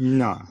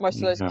 No. Most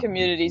of those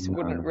communities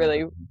wouldn't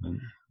really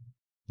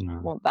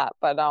want that.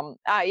 But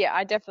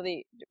I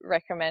definitely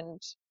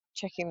recommend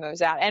checking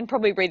those out and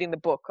probably reading the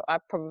book. I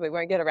probably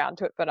won't get around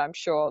to it, but I'm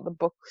sure the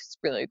book's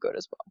really good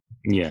as well.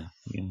 Yeah,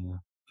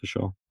 for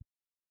sure.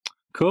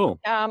 Cool.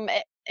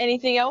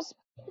 Anything else?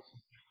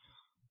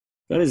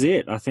 That is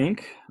it, I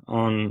think,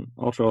 on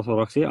Ultra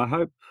Orthodoxy. I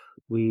hope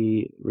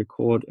we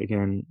record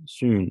again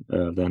soon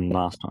than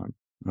last time.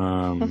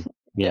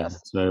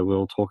 Yes. So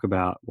we'll talk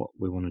about what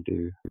we want to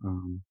do.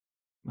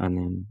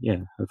 And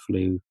then,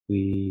 hopefully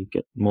we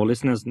get more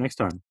listeners next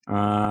time.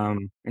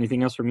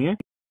 Anything else from you?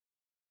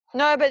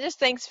 No, but just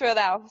thanks for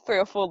our 3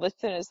 or 4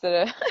 listeners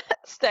that are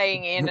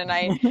staying in, and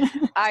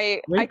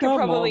I could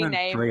probably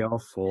name 3 or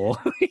 4.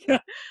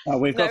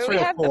 We've got 3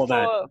 or 4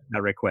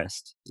 that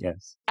request.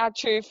 Yes, our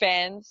true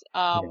fans.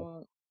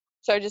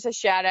 So just a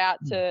shout out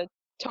to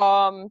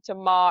Tom, to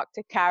Mark,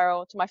 to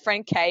Carol, to my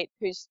friend Kate,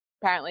 who's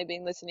apparently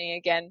been listening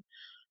again,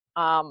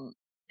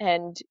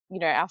 and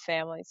our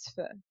families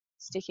for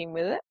sticking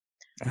with it.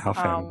 Our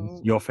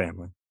family, your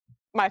family.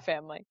 My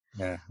family.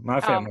 Yeah, my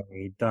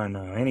family don't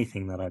know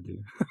anything that I do.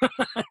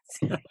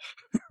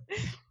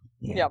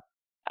 Yep.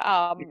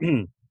 I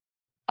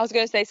was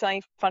going to say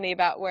something funny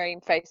about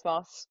wearing face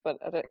masks, but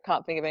I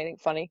can't think of anything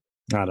funny.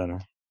 I don't know.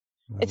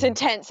 It's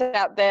intense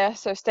out there,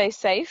 so stay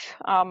safe.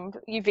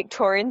 You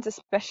Victorians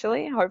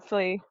especially,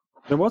 hopefully.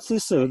 So what's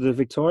this, the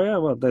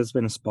Victoria? Well, there's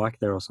been a spike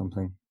there or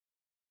something.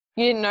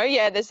 You didn't know?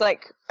 Yeah, there's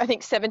like, I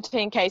think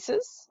 17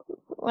 cases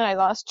when I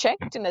last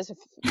checked, and there's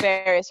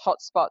various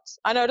hotspots.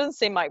 I know it doesn't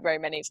seem like very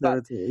many, So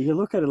but you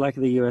look at it like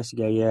the US, you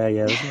go, yeah,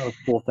 there's another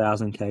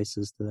 4,000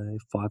 cases today,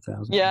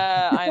 5,000.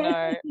 yeah, I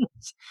know.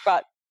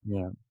 But,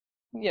 Yeah.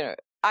 you know,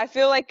 I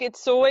feel like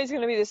it's always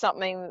going to be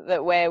something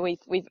that where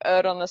we've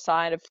erred on the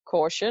side of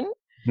caution.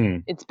 Hmm.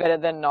 It's better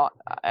than not.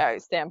 I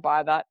stand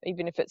by that,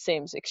 even if it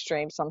seems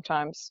extreme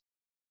sometimes.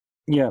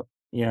 Yeah,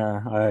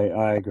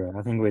 I agree.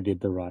 I think we did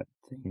the right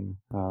thing,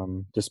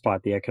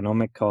 despite the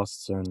economic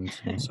costs and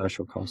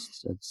social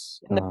costs.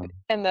 It's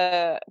And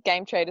the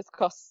game traders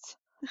costs.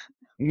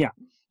 yeah,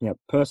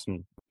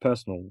 personal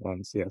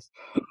ones. Yes.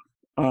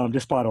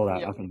 Despite all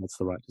that, Yeah. I think that's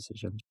the right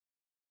decision.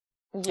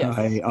 Yes.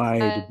 I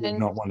do And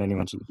not want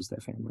anyone to lose their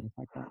family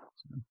like that.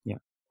 So, yeah.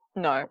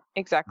 no,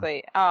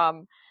 exactly.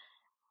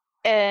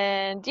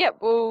 And yeah,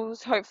 we'll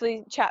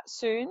hopefully chat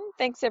soon.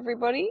 Thanks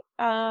everybody.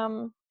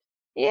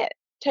 Yeah,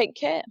 take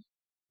care.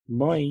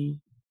 Bye.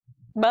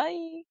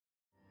 Bye.